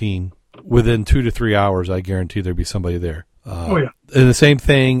 16, within 2 to 3 hours, I guarantee there'd be somebody there. Oh, yeah. And the same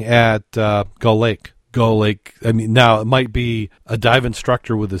thing at Gull Lake. Gull Lake, I mean, now it might be a dive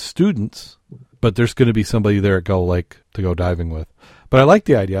instructor with his students, but there's going to be somebody there at Gull Lake to go diving with. But I like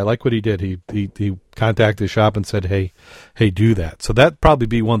the idea. I like what he did. He contacted the shop and said, hey, do that. So that'd probably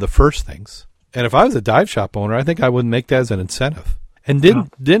be one of the first things. And if I was a dive shop owner, I think I would make that as an incentive. And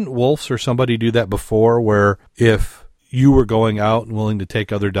didn't Wolf's or somebody do that before, where if you were going out and willing to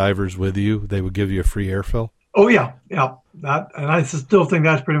take other divers with you, they would give you a free air fill? Oh, yeah. And I still think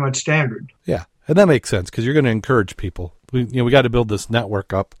that's pretty much standard. Yeah. And that makes sense because you're going to encourage people. We got to build this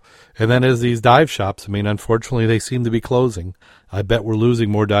network up. And then as these dive shops, I mean, unfortunately, they seem to be closing. I bet we're losing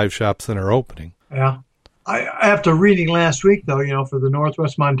more dive shops than are opening. Yeah. After reading last week, though, for the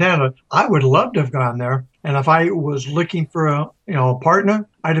Northwest Montana, I would love to have gone there. And if I was looking for a partner,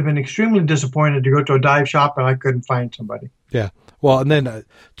 I'd have been extremely disappointed to go to a dive shop and I couldn't find somebody. Yeah. Well, and then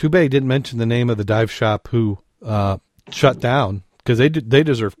too bad he didn't mention the name of the dive shop who shut down, because they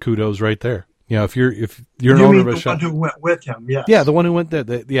deserve kudos right there. If you're an owner of a shop, the one who went with him, yes. Yeah, the one who went there.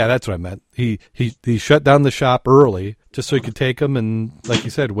 Yeah, that's what I meant. He shut down the shop early just so he could take them and, like you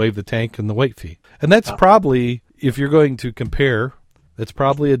said, waive the tank and the weight fee. And that's probably, if you're going to compare, that's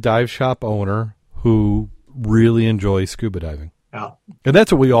probably a dive shop owner who really enjoys scuba diving. Yeah. And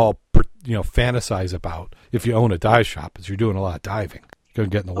that's what we all fantasize about. If you own a dive shop, is you're doing a lot of diving. You're going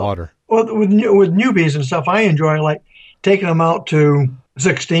to get in the water. Well, with newbies and stuff, I enjoy like taking them out to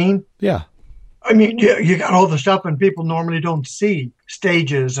 16. Yeah. I mean, you got all the stuff, and people normally don't see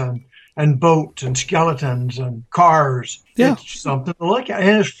stages and and boats and skeletons and cars. Yeah. It's something to look at,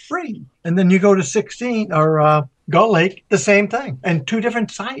 and it's free. And then you go to 16 or Gull Lake, the same thing, and 2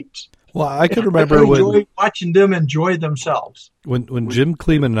 different sites. Well, I could remember I enjoy watching them enjoy themselves. When Jim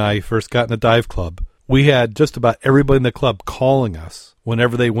Kleeman and I first got in a dive club, we had just about everybody in the club calling us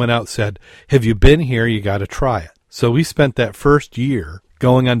whenever they went out, said, have you been here? You got to try it. So we spent that first year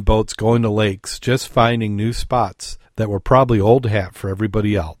going on boats, going to lakes, just finding new spots that were probably old hat for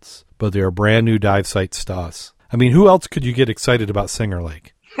everybody else, but they were brand new dive sites to us. I mean, who else could you get excited about Singer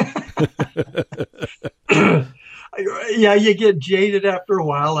Lake? Yeah, you get jaded after a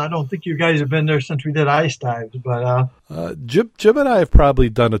while. I don't think you guys have been there since we did ice dives, but Jim and I have probably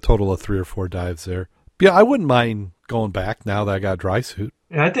done a total of 3 or 4 dives there. Yeah, I wouldn't mind going back now that I got a dry suit.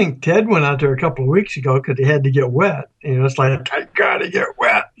 I think Ted went out there a couple of weeks ago because he had to get wet. It's like, I got to get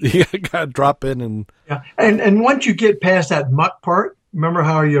wet. Yeah, got to drop in and... Yeah, and once you get past that muck part, remember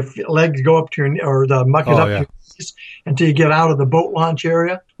how your legs go up to your, or the muck is up to your knees until you get out of the boat launch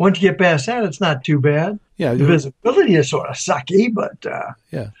area? Once you get past that, it's not too bad. Yeah, the visibility is sort of sucky, but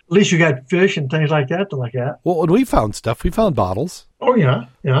yeah, at least you got fish and things like that to look at. Well, when we found stuff, we found bottles. Oh, yeah.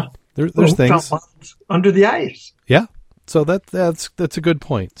 There's things under the ice. Yeah. So that's a good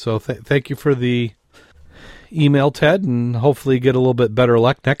point. So thank you for the email, Ted, and hopefully get a little bit better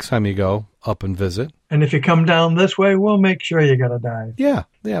luck next time you go up and visit. And if you come down this way, we'll make sure you got a dive. Yeah,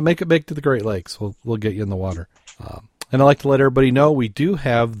 make it to the Great Lakes. We'll get you in the water. And I'd like to let everybody know we do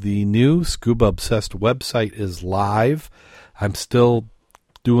have the new Scuba Obsessed website is live. I'm still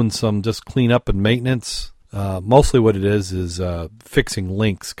doing some just cleanup and maintenance. Mostly what it is fixing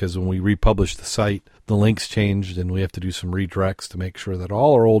links, because when we republish the site, the links changed and we have to do some redirects to make sure that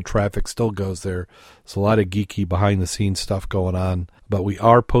all our old traffic still goes there. There's a lot of geeky behind the scenes stuff going on, but we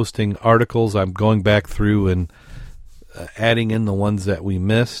are posting articles. I'm going back through and adding in the ones that we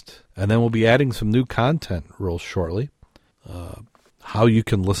missed, and then we'll be adding some new content real shortly. How you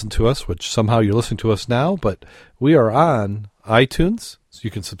can listen to us, which somehow you're listening to us now, but we are on iTunes, so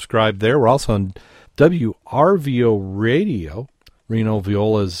you can subscribe there. We're also on WRVO Radio, Reno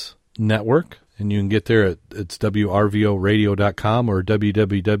Viola's network, and you can get there it's WRVOradio.com or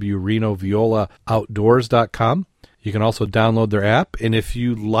www.renoviolaoutdoors.com. You can also download their app, and if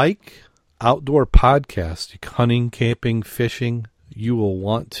you like outdoor podcasts, hunting, camping, fishing, you will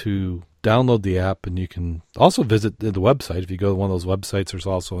want to download the app, and you can also visit the website. If you go to one of those websites, there's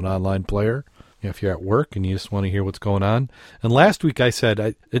also an online player. If you're at work and you just want to hear what's going on. And last week I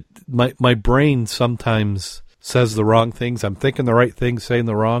said my brain sometimes says the wrong things. I'm thinking the right things, saying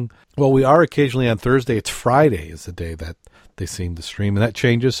the wrong. Well, we are occasionally on Thursday. It's Friday is the day that they seem to stream, and that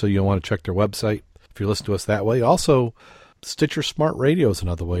changes, so you'll want to check their website if you listen to us that way. Also, Stitcher Smart Radio is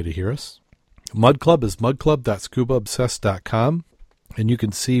another way to hear us. Mud Club is mudclub.scubaobsessed.com, and you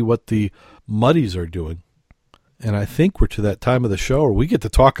can see what the Muddies are doing. And I think we're to that time of the show where we get to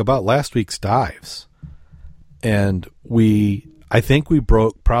talk about last week's dives. And I think we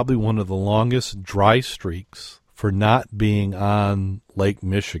broke probably one of the longest dry streaks for not being on Lake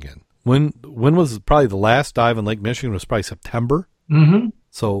Michigan. When was probably the last dive in Lake Michigan? It was probably September. Mm-hmm.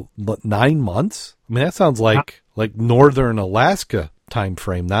 So 9 months? I mean, that sounds like northern Alaska time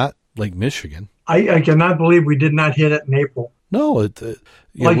frame, not Lake Michigan. I cannot believe we did not hit it in April. No,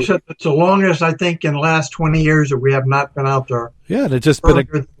 like I said, it's the longest, I think, in the last 20 years that we have not been out there. Yeah, and it's just been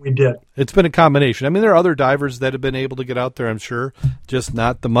we did. It's been a combination. I mean, there are other divers that have been able to get out there, I'm sure, just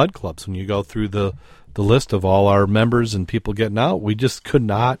not the mud clubs. When you go through the list of all our members and people getting out, we just could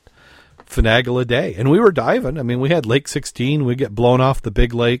not finagle a day. And we were diving. I mean, we had Lake 16. We get blown off the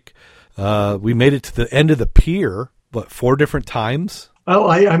big lake. We made it to the end of the pier, 4 different times? Well,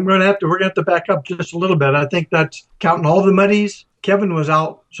 we're going to have to back up just a little bit. I think that's counting all the Muddies. Kevin was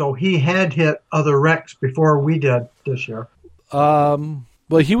out, so he had hit other wrecks before we did this year. Well,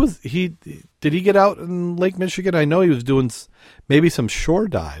 did he get out in Lake Michigan? I know he was doing maybe some shore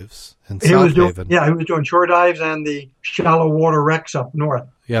dives in South Haven. Yeah, he was doing shore dives and the shallow water wrecks up north.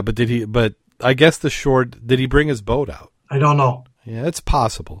 Yeah, but I guess did he bring his boat out? I don't know. Yeah, it's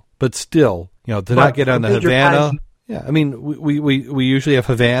possible. But still, to not get on the Havana. Yeah, I mean, we usually have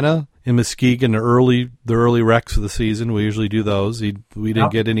Havana in Muskegon, the early wrecks of the season. We usually do those. We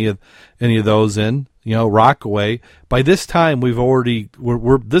didn't get any of those in. Rockaway. By this time,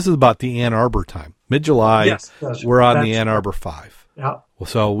 this is about the Ann Arbor time. Mid-July, yes, we're on the Ann Arbor 5. Yeah.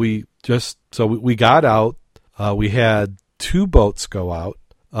 So we got out. We had 2 boats go out.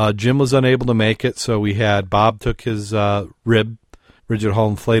 Jim was unable to make it, so we had Bob took his rigid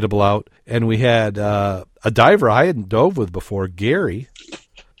hull inflatable out, and we had a diver I hadn't dove with before, Gary.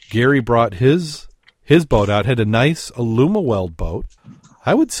 Gary brought his boat out, had a nice AlumaWeld boat,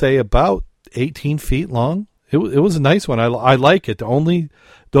 I would say about 18 feet long. It was a nice one. I like it. The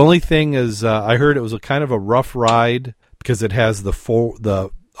only thing is I heard it was a kind of a rough ride because it has a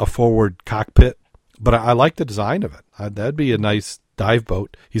forward cockpit. But I like the design of it. That'd be a nice dive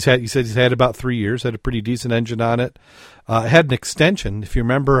boat. He said he's had about 3 years. Had a pretty decent engine on it. It had an extension. If you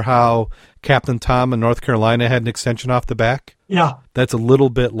remember how Captain Tom in North Carolina had an extension off the back. Yeah, that's a little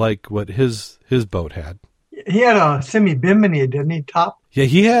bit like what his boat had. He had a semi-bimini, didn't he, top? Yeah,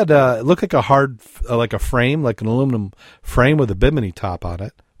 he had it looked like a hard, like a frame, like an aluminum frame with a bimini top on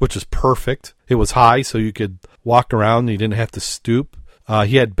it, which is perfect. It was high, so you could walk around and you didn't have to stoop.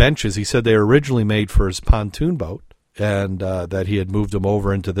 He had benches. He said they were originally made for his pontoon boat, and that he had moved them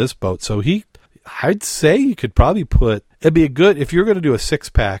over into this boat. So I'd say you could probably it'd be if you're going to do a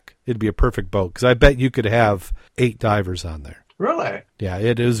 6-pack, it'd be a perfect boat, because I bet you could have 8 divers on there. Really? Yeah,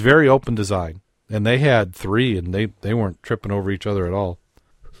 it is very open design. And they had 3, and they weren't tripping over each other at all.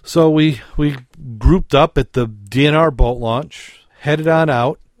 So we grouped up at the DNR boat launch, headed on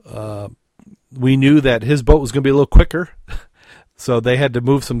out. We knew that his boat was going to be a little quicker, so they had to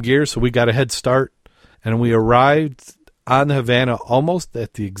move some gears, so we got a head start. And we arrived on the Havana almost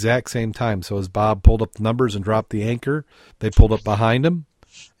at the exact same time. So as Bob pulled up the numbers and dropped the anchor, they pulled up behind him.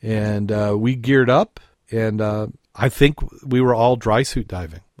 And we geared up, and I think we were all dry suit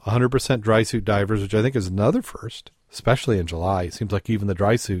diving. 100% dry suit divers, which I think is another first, especially in July. It seems like even the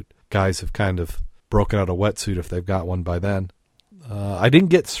dry suit guys have kind of broken out a wetsuit if they've got one by then. I didn't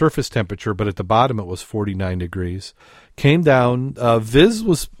get surface temperature, but at the bottom it was 49 degrees. Came down. Viz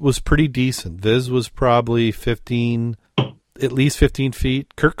was pretty decent. Viz was probably at least 15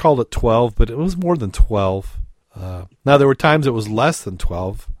 feet. Kirk called it 12, but it was more than 12. Now, there were times it was less than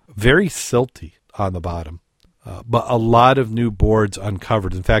 12. Very silty on the bottom. But a lot of new boards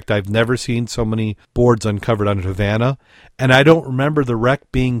uncovered. In fact, I've never seen so many boards uncovered on Havana, and I don't remember the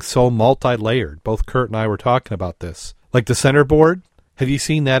wreck being so multi-layered. Both Kurt and I were talking about this. Like the center board, have you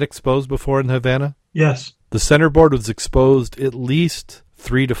seen that exposed before in Havana? Yes. The center board was exposed at least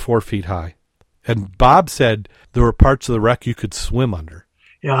 3 to 4 feet high. And Bob said there were parts of the wreck you could swim under.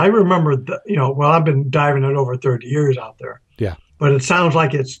 Yeah, I remember, I've been diving it over 30 years out there. Yeah. But it sounds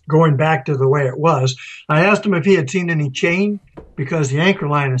like it's going back to the way it was. I asked him if he had seen any chain, because the anchor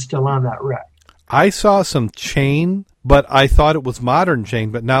line is still on that wreck. I saw some chain, but I thought it was modern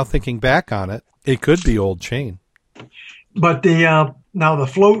chain. But now thinking back on it, it could be old chain. But now the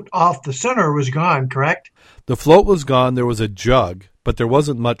float off the center was gone, correct? The float was gone. There was a jug, but there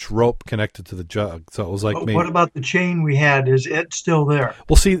wasn't much rope connected to the jug. So it was like maybe... What about the chain we had? Is it still there?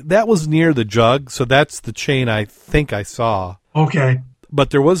 Well, see, that was near the jug, so that's the chain I think I saw. Okay. But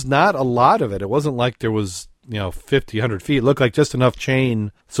there was not a lot of it. It wasn't like there was, 50, 100 feet. It looked like just enough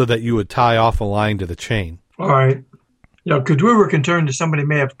chain so that you would tie off a line to the chain. All right. Because we were concerned that somebody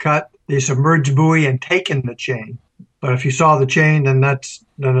may have cut the submerged buoy and taken the chain. But if you saw the chain, then it's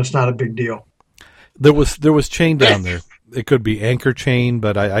not a big deal. There was chain down there. It could be anchor chain,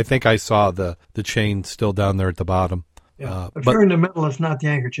 but I think I saw the chain still down there at the bottom. Yeah. If you're in the middle, it's not the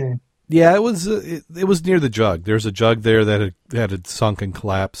anchor chain. Yeah, it was near the jug. There's a jug there that had sunk and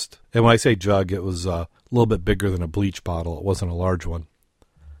collapsed. And when I say jug, it was a little bit bigger than a bleach bottle. It wasn't a large one.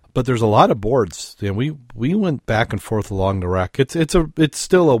 But there's a lot of boards. And we went back and forth along the wreck. It's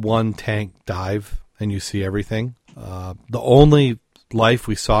still a 1-tank dive, and you see everything. The only life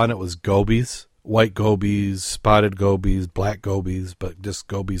we saw in it was gobies, white gobies, spotted gobies, black gobies, but just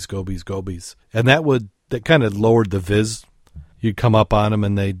gobies. And that kind of lowered the viz. You'd come up on them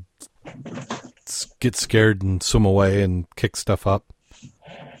and they'd get scared and swim away and kick stuff up.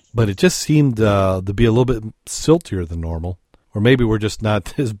 But it just seemed to be a little bit siltier than normal. Or maybe we're just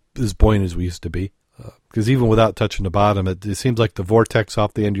not as buoyant as we used to be. Because even without touching the bottom, it seems like the vortex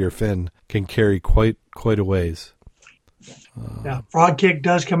off the end of your fin can carry quite a ways. Yeah, frog kick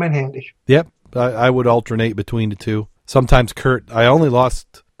does come in handy. Yep, I would alternate between the two. Sometimes I only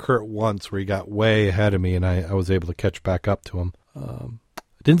lost Kurt once where he got way ahead of me, and I was able to catch back up to him.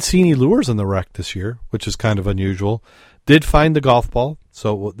 Didn't see any lures in the wreck this year, which is kind of unusual. Did find the golf ball,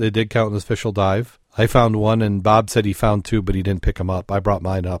 so they did count as official dive. I found one, and Bob said he found 2, but he didn't pick them up. I brought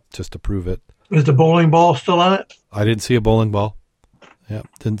mine up just to prove it. Is the bowling ball still on it? I didn't see a bowling ball. Yeah,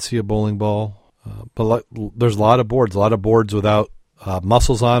 didn't see a bowling ball. But there's a lot of boards without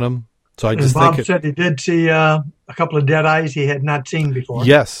muscles on them. So I just Bob think said he did see a couple of dead eyes he had not seen before.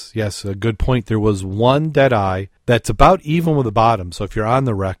 Yes, a good point. There was one dead eye that's about even with the bottom. So if you're on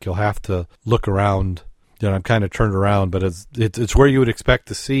the wreck, you'll have to look around. I'm kind of turned around, but it's where you would expect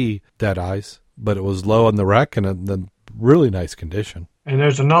to see dead eyes. But it was low on the wreck and in really nice condition. And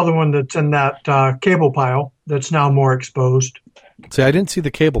there's another one that's in that cable pile that's now more exposed. See, I didn't see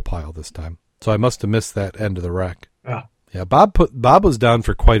the cable pile this time, so I must have missed that end of the wreck. Yeah. Yeah, Bob was down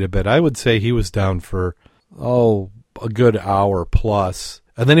for quite a bit. I would say he was down for, a good hour plus.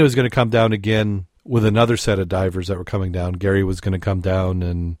 And then he was going to come down again with another set of divers that were coming down. Gary was going to come down,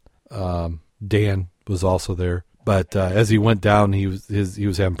 and Dan was also there. But as he went down, he was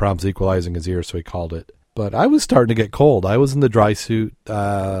having problems equalizing his ear, so he called it. But I was starting to get cold. I was in the dry suit.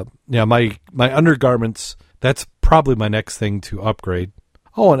 My undergarments, that's probably my next thing to upgrade.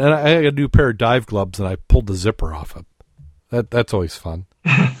 Oh, and I had a new pair of dive gloves, and I pulled the zipper off it. That's always fun.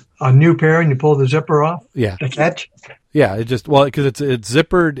 A new pair, and you pull the zipper off? Yeah. To catch? Yeah, because it's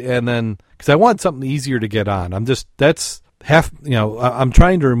zippered, and then, because I want something easier to get on. I'm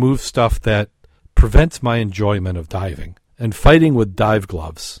trying to remove stuff that prevents my enjoyment of diving. And fighting with dive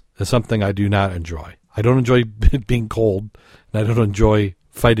gloves is something I do not enjoy. I don't enjoy being cold, and I don't enjoy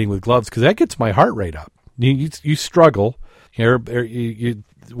fighting with gloves, because that gets my heart rate up. You struggle.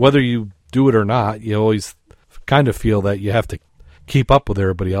 Whether you do it or not, you always kind of feel that you have to keep up with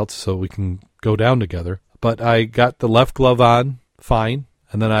everybody else so we can go down together. But I got the left glove on, fine,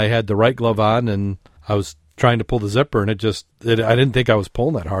 and then I had the right glove on, and I was trying to pull the zipper, and I didn't think I was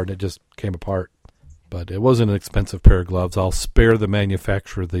pulling that hard, and it just came apart. But it wasn't an expensive pair of gloves. I'll spare the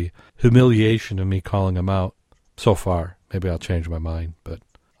manufacturer the humiliation of me calling them out so far. Maybe I'll change my mind. But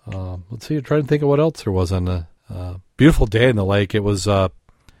let's see, I'm trying to think of what else there was on the beautiful day in the lake. It was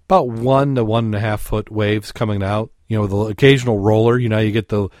about 1 to 1.5 foot waves coming out. With the occasional roller. You get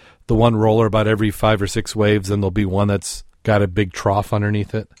the one roller about every 5 or 6 waves, and there'll be one that's got a big trough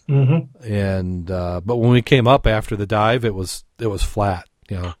underneath it. Mm-hmm. And but when we came up after the dive, it was flat.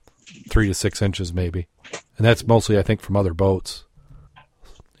 3 to 6 inches maybe, and that's mostly I think from other boats.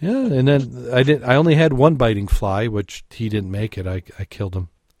 Yeah, and then I only had one biting fly, which he didn't make it. I killed him.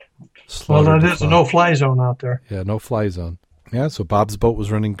 Well, there's a no-fly zone out there. Yeah, no fly zone. Yeah, so Bob's boat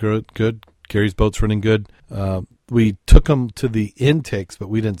was running good. Gary's boat's running good. We took them to the intakes, but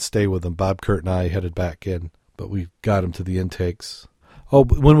we didn't stay with them. Bob, Kurt, and I headed back in, but we got them to the intakes. Oh,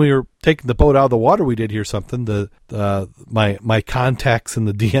 when we were taking the boat out of the water, we did hear something. My contacts in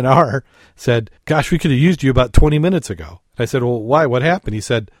the DNR said, "Gosh, we could have used you about 20 minutes ago." I said, "Well, why? What happened?" He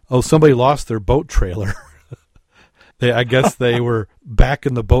said, "Oh, somebody lost their boat trailer." I guess they were back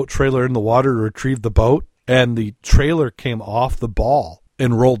in the boat trailer in the water to retrieve the boat, and the trailer came off the ball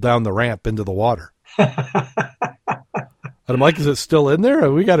and rolled down the ramp into the water. And I'm like, "Is it still in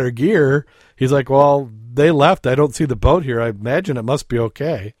there? We got our gear." He's like, "Well, they left. I don't see the boat here. I imagine it must be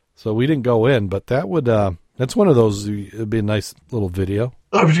okay." So we didn't go in, but that's one of those. It'd be a nice little video.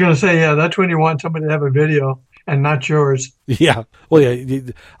 I was going to say, yeah, that's when you want somebody to have a video and not yours. Yeah. Well,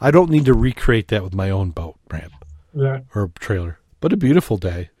 yeah, I don't need to recreate that with my own boat ramp or trailer. But a beautiful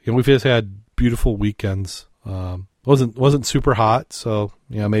day. We've just had beautiful weekends. Wasn't super hot, so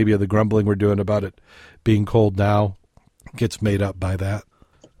maybe the grumbling we're doing about it being cold now gets made up by that.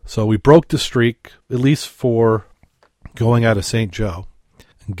 So we broke the streak, at least for going out of St. Joe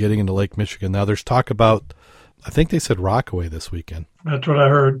and getting into Lake Michigan. Now there's talk about, I think they said Rockaway this weekend. That's what I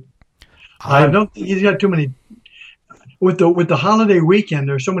heard. I don't think he's got too many. With the holiday weekend,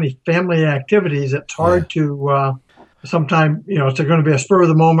 there's so many family activities. It's hard to. Sometimes it's going to be a spur of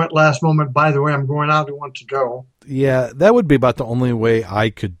the moment, last moment. By the way, I'm going out. I want to go. Yeah, that would be about the only way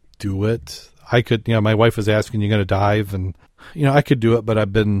I could do it. I could, my wife was asking, "You going to dive?" And I could do it, but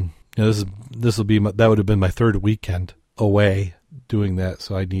I've been. That would have been my third weekend away doing that,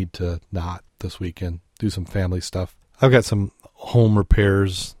 so I need to not this weekend do some family stuff. I've got some home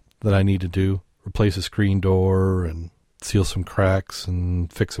repairs that I need to do, replace a screen door and seal some cracks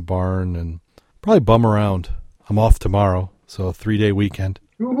and fix a barn and probably bum around. I'm off tomorrow, so a 3-day weekend.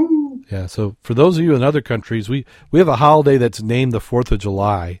 Woo-hoo. Yeah, so for those of you in other countries, we have a holiday that's named the 4th of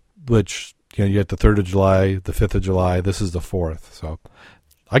July, which, you get the 3rd of July, the 5th of July. This is the 4th. So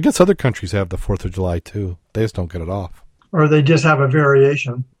I guess other countries have the 4th of July, too. They just don't get it off. Or they just have a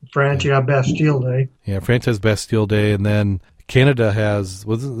variation. France, you got Bastille Day. Yeah, France has Bastille Day, and then Canada has,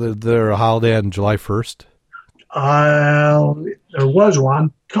 wasn't there a holiday on July 1st? There was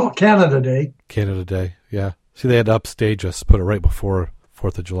one called Canada Day. Canada Day, yeah. See, they had to upstage us, put it right before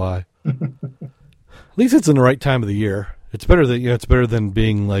 4th of July. At least it's in the right time of the year. It's better than it's better than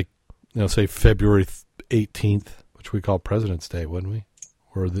being like, say February 18th, which we call President's Day, wouldn't we?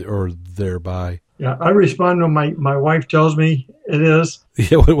 Or thereby. Yeah, I respond when my wife tells me it is.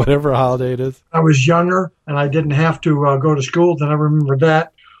 Yeah, whatever holiday it is. I was younger and I didn't have to go to school, then I remember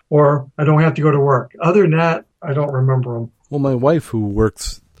that. Or I don't have to go to work. Other than that, I don't remember them. Well, my wife, who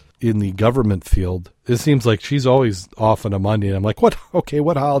works in the government field, it seems like she's always off on a Monday. And I'm like, what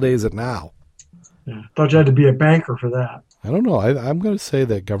holiday is it now? Yeah. Thought you had to be a banker for that. I don't know. I'm going to say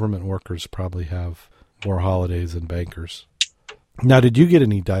that government workers probably have more holidays than bankers. Now, did you get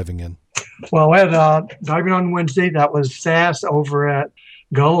any diving in? Well, we had diving on Wednesday. That was SAS over at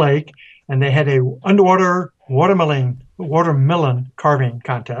Gull Lake, and they had a underwater watermelon carving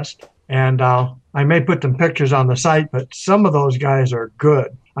contest. And I may put some pictures on the site, but some of those guys are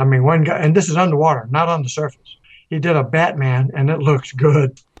good. I mean, one guy, and this is underwater, not on the surface. He did a Batman, and it looks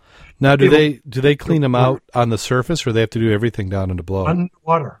good. Now, do they clean them out on the surface, or they have to do everything down into below?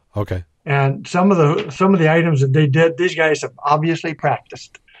 Underwater. Okay. And some of the items that they did, these guys have obviously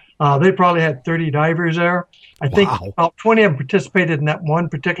practiced. They probably had 30 divers there. I think about 20 of them participated in that one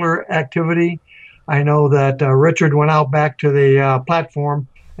particular activity. I know that Richard went out back to the platform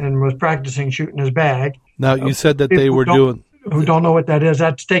and was practicing shooting his bag. Now, you said that they were doing... Who don't know what that is,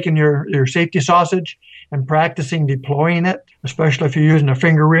 that's taking your safety sausage and practicing deploying it, especially if you're using a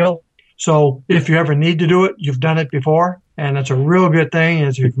finger reel. So if you ever need to do it, you've done it before. And it's a real good thing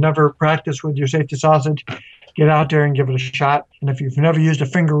is if you've never practiced with your safety sausage, get out there and give it a shot. And if you've never used a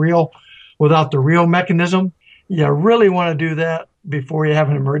finger reel without the reel mechanism, you really want to do that before you have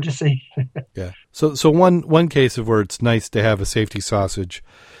an emergency. Yeah. So one case of where it's nice to have a safety sausage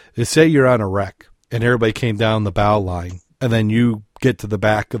is, say you're on a wreck and everybody came down the bow line, and then you get to the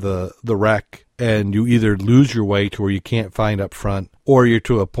back of the wreck and you either lose your way to where you can't find up front, or you're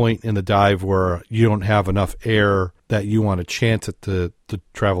to a point in the dive where you don't have enough air that you want to chance it to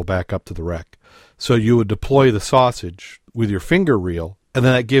travel back up to the wreck. So you would deploy the sausage with your finger reel, and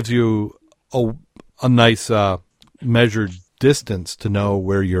then that gives you a nice measured distance to know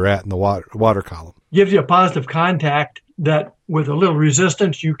where you're at in the water column. Gives you a positive contact that with a little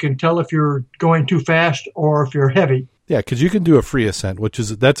resistance, you can tell if you're going too fast or if you're heavy. Yeah, because you can do a free ascent,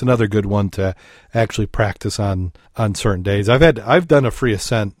 that's another good one to actually practice on certain days. I've done a free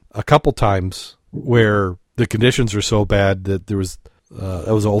ascent a couple times where the conditions are so bad that that was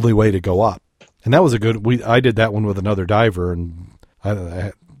the only way to go up, and that was I did that one with another diver, and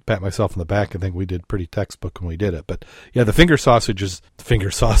I pat myself on the back. I think we did pretty textbook when we did it. But yeah, the finger sausage is the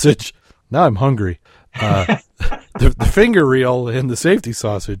finger sausage. Now I'm hungry. The finger reel and the safety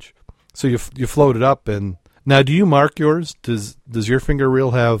sausage. So you float it up, and now do you mark yours? Does your finger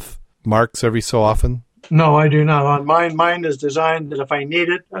reel have marks every so often? No, I do not. On mine is designed that if I need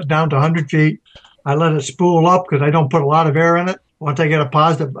it down to 100 feet, I let it spool up because I don't put a lot of air in it. Once I get a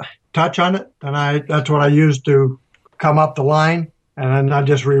positive touch on it, then that's what I use to come up the line, and then I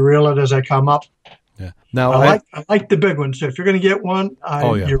just re-reel it as I come up. Yeah. Now I like the big ones. So if you're going to get one,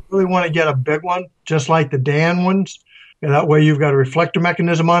 you really want to get a big one, just like the Dan ones. And that way you've got a reflector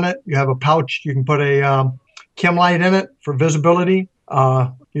mechanism on it. You have a pouch. You can put a chem light in it for visibility.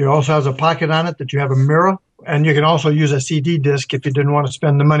 You also has a pocket on it that you have a mirror. And you can also use a CD disc if you didn't want to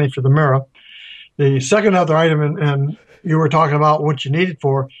spend the money for the mirror. The second other item, and you were talking about what you need it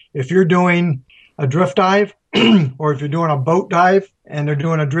for, if you're doing a drift dive or if you're doing a boat dive and they're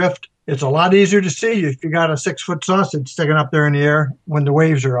doing a drift, it's a lot easier to see if you got a 6-foot sausage sticking up there in the air when the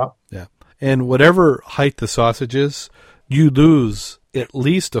waves are up. Yeah. And whatever height the sausage is, you lose at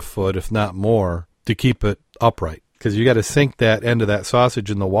least a foot, if not more, to keep it upright. Because you got to sink that end of that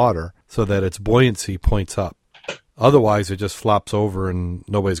sausage in the water so that its buoyancy points up. Otherwise, it just flops over and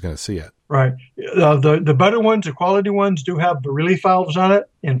nobody's going to see it. Right. The better ones, the quality ones, do have the relief valves on it,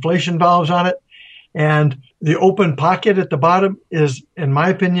 inflation valves on it. And the open pocket at the bottom is, in my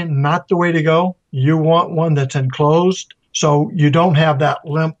opinion, not the way to go. You want one that's enclosed so you don't have that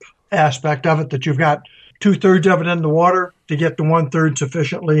limp aspect of it, that you've got 2/3 of it in the water to get the 1/3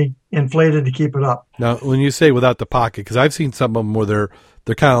 sufficiently inflated to keep it up. Now, when you say without the pocket, because I've seen some of them where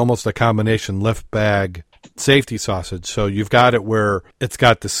they're kind of almost a combination lift bag safety sausage. So you've got it where it's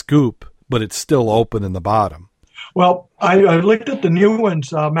got the scoop, but it's still open in the bottom. Well, I looked at the new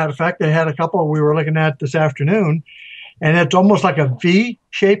ones. Matter of fact, they had a couple we were looking at this afternoon, and it's almost like a V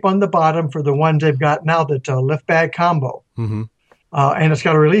shape on the bottom for the ones they've got now that's a lift bag combo. Mm-hmm. And it's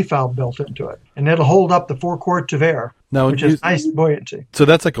got a relief valve built into it. And it'll hold up to 4 quarts of air, which is nice buoyancy. So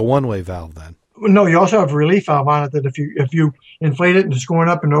that's like a one-way valve then? No, you also have a relief valve on it that if you inflate it and it's going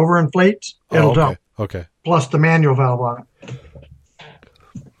up and over inflates, it'll dump. Okay. Plus the manual valve on it.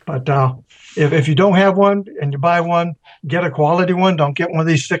 But if you don't have one and you buy one, get a quality one. Don't get one of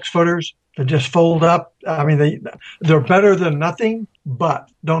these 6-footers that just fold up. I mean, they're better than nothing,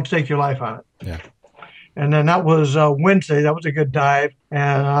 but don't take your life on it. Yeah. And then that was Wednesday. That was a good dive.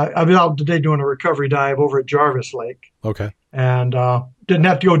 And I was out today doing a recovery dive over at Jarvis Lake. Okay. And didn't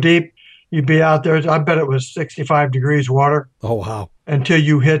have to go deep. You'd be out there. I bet it was 65 degrees water. Oh, wow. Until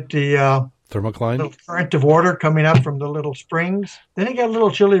you hit the thermocline? Little current of water coming up from the little springs. Then it got a little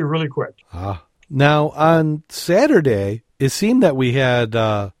chilly really quick. Ah. Now, on Saturday, it seemed that we had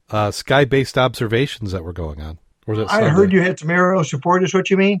sky-based observations that were going on. Or was it Sunday? I heard you had some aerial support, is what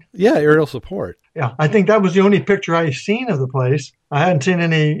you mean? Yeah, aerial support. Yeah, I think that was the only picture I've seen of the place. I hadn't seen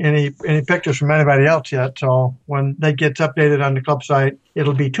any pictures from anybody else yet, so when that gets updated on the club site,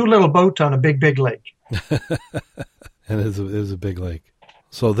 it'll be 2 little boats on a big, big lake. And it is a big lake.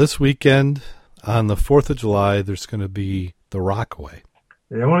 So this weekend, on the 4th of July, there's going to be the Rockaway.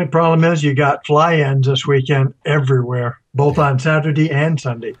 The only problem is you got fly-ins this weekend everywhere, both on Saturday and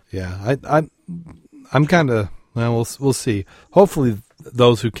Sunday. Yeah, I'm kind of, well, we'll see. Hopefully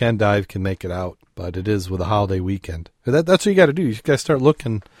those who can dive can make it out, but it is with a holiday weekend. That's what you got to do. You got to start look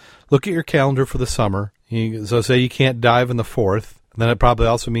at your calendar for the summer. So say you can't dive on the 4th, then it probably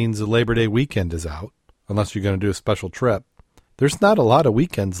also means the Labor Day weekend is out, unless you're going to do a special trip. There's not a lot of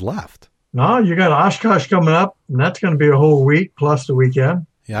weekends left. No, you got Oshkosh coming up, and that's going to be a whole week plus the weekend.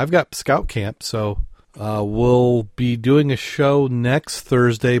 Yeah, I've got scout camp, so we'll be doing a show next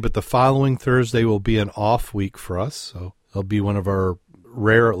Thursday, but the following Thursday will be an off week for us, so it'll be one of our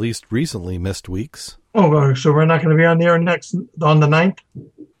rare, at least recently missed weeks. Oh, so we're not going to be on the air on the 9th?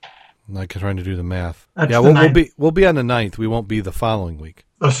 I'm not trying to do the math. That's we'll be on the 9th. We won't be the following week.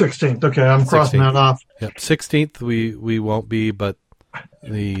 The 16th. Okay, I'm crossing 16th. that off. Yep, 16th we won't be, but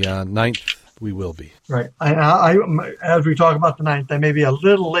the 9th we will be. Right. I as we talk about the 9th, I may be a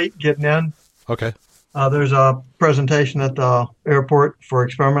little late getting in. Okay. There's a presentation at the airport for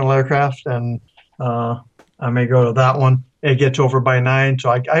experimental aircraft, and I may go to that one. It gets over by 9, so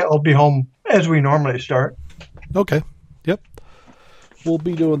I'll be home as we normally start. Okay. Yep. We'll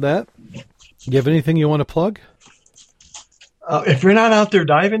be doing that. You have anything you want to plug? If you're not out there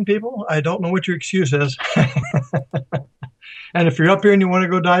diving, people, I don't know what your excuse is. And if you're up here and you want to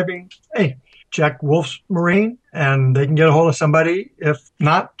go diving, hey, check Wolf's Marine, and they can get a hold of somebody. If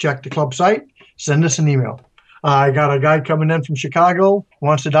not, check the club site. Send us an email. I got a guy coming in from Chicago,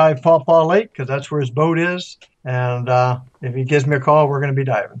 wants to dive Paw Paw Lake because that's where his boat is. And if he gives me a call, we're going to be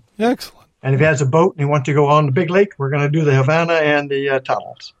diving. Excellent. And if he has a boat and he wants to go on the big lake, we're going to do the Havana and the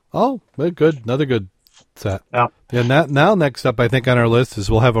tunnels. Oh, good. Another good set. Yeah. Now next up, I think on our list is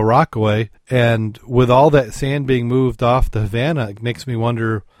we'll have a Rockaway. And with all that sand being moved off the Havana, it makes me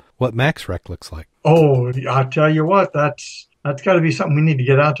wonder what Mack's Wreck looks like. Oh, I'll tell you what, that's got to be something we need to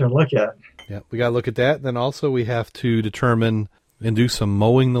get out there and look at. Yeah, we got to look at that. Then also we have to determine and do some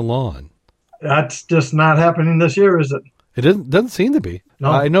mowing the lawn. That's just not happening this year, is it? It doesn't seem to be.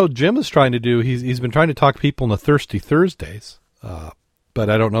 No. I know Jim is trying to do. He's been trying to talk people into Thirsty Thursdays, but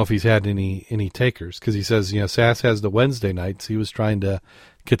I don't know if he's had any takers because he says SAS has the Wednesday nights. He was trying to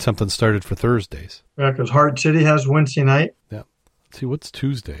get something started for Thursdays. Yeah, because Heart City has Wednesday night. Yeah. Let's see, what's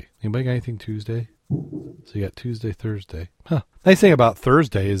Tuesday? Anybody got anything Tuesday? So you got Tuesday, Thursday. Huh. Nice thing about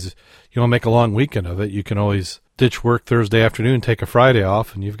Thursday is you want to make a long weekend of it. You can always ditch work Thursday afternoon, take a Friday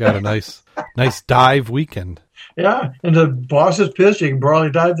off, and you've got a nice dive weekend. Yeah, and the boss is pissed. You can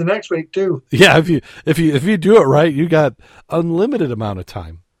probably dive the next week too. Yeah, if you do it right, you got unlimited amount of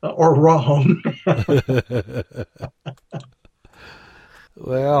time. Or wrong.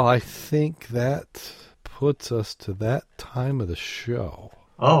 Well, I think that puts us to that time of the show.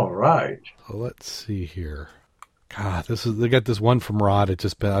 All right. So let's see here. God, they got this one from Rod.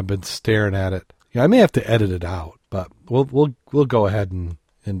 I've been staring at it. Yeah, I may have to edit it out, but we'll go ahead and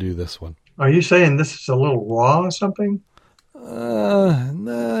do this one. Are you saying this is a little raw or something?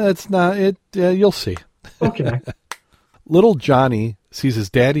 No, it's not. You'll see. Okay. Little Johnny sees his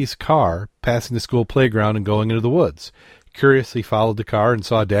daddy's car passing the school playground and going into the woods. Curiously followed the car and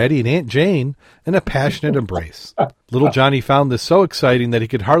saw Daddy and Aunt Jane in a passionate embrace. Little Johnny found this so exciting that he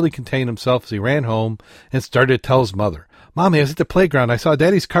could hardly contain himself as he ran home and started to tell his mother, "Mommy, I was at the playground. I saw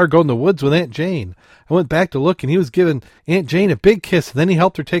Daddy's car go in the woods with Aunt Jane. I went back to look, and he was giving Aunt Jane a big kiss, and then he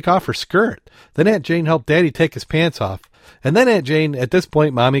helped her take off her skirt. Then Aunt Jane helped Daddy take his pants off. And then Aunt Jane, at this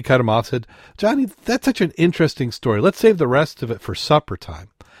point, Mommy cut him off, said, 'Johnny, that's such an interesting story. Let's save the rest of it for supper time.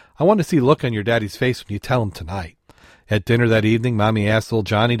 I want to see the look on your daddy's face when you tell him tonight.' At dinner that evening, Mommy asked little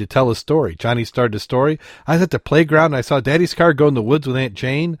Johnny to tell his story. Johnny started the story. 'I was at the playground and I saw Daddy's car go in the woods with Aunt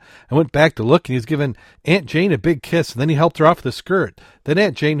Jane. I went back to look and he was giving Aunt Jane a big kiss and then he helped her off with the skirt. Then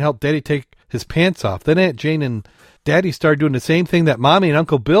Aunt Jane helped Daddy take his pants off. Then Aunt Jane and Daddy started doing the same thing that Mommy and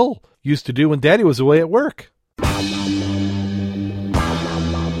Uncle Bill used to do when Daddy was away at work.'"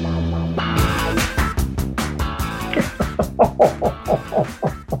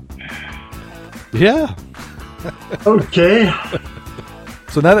 Yeah. Okay.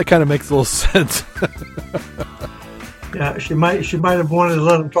 So now that kind of makes a little sense. Yeah, she might have wanted to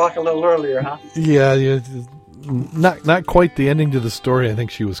let him talk a little earlier, huh? Yeah. not quite the ending to the story I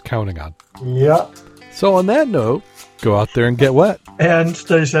think she was counting on. Yep. So on that note, go out there and get wet. And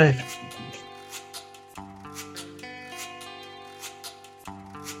stay safe.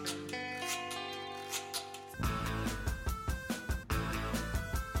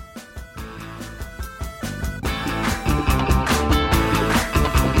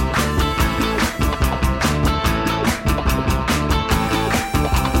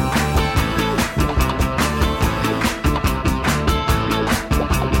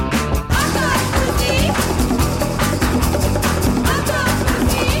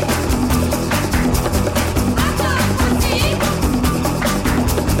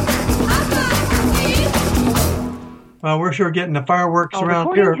 Well, we're sure getting the fireworks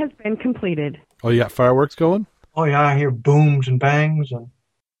around here. Recording has been completed. Oh, you got fireworks going? Oh, yeah, I hear booms and bangs. And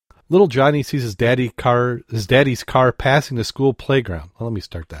Little Johnny sees his daddy's car passing the school playground. Well, let me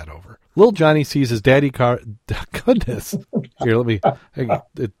start that over. Little Johnny sees his daddy's car. Goodness. Here, let me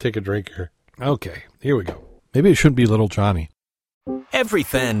take a drink here. Okay, here we go. Maybe it shouldn't be Little Johnny. Every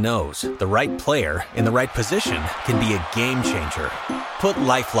fan knows the right player in the right position can be a game changer. Put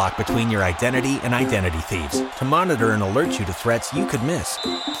LifeLock between your identity and identity thieves to monitor and alert you to threats you could miss.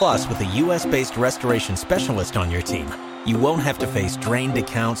 Plus, with a U.S.-based restoration specialist on your team, you won't have to face drained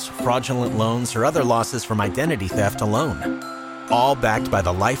accounts, fraudulent loans, or other losses from identity theft alone. All backed by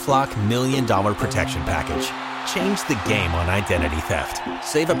the LifeLock $1 Million Protection Package. Change the game on identity theft.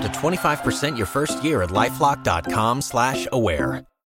 Save up to 25% your first year at LifeLock.com/aware.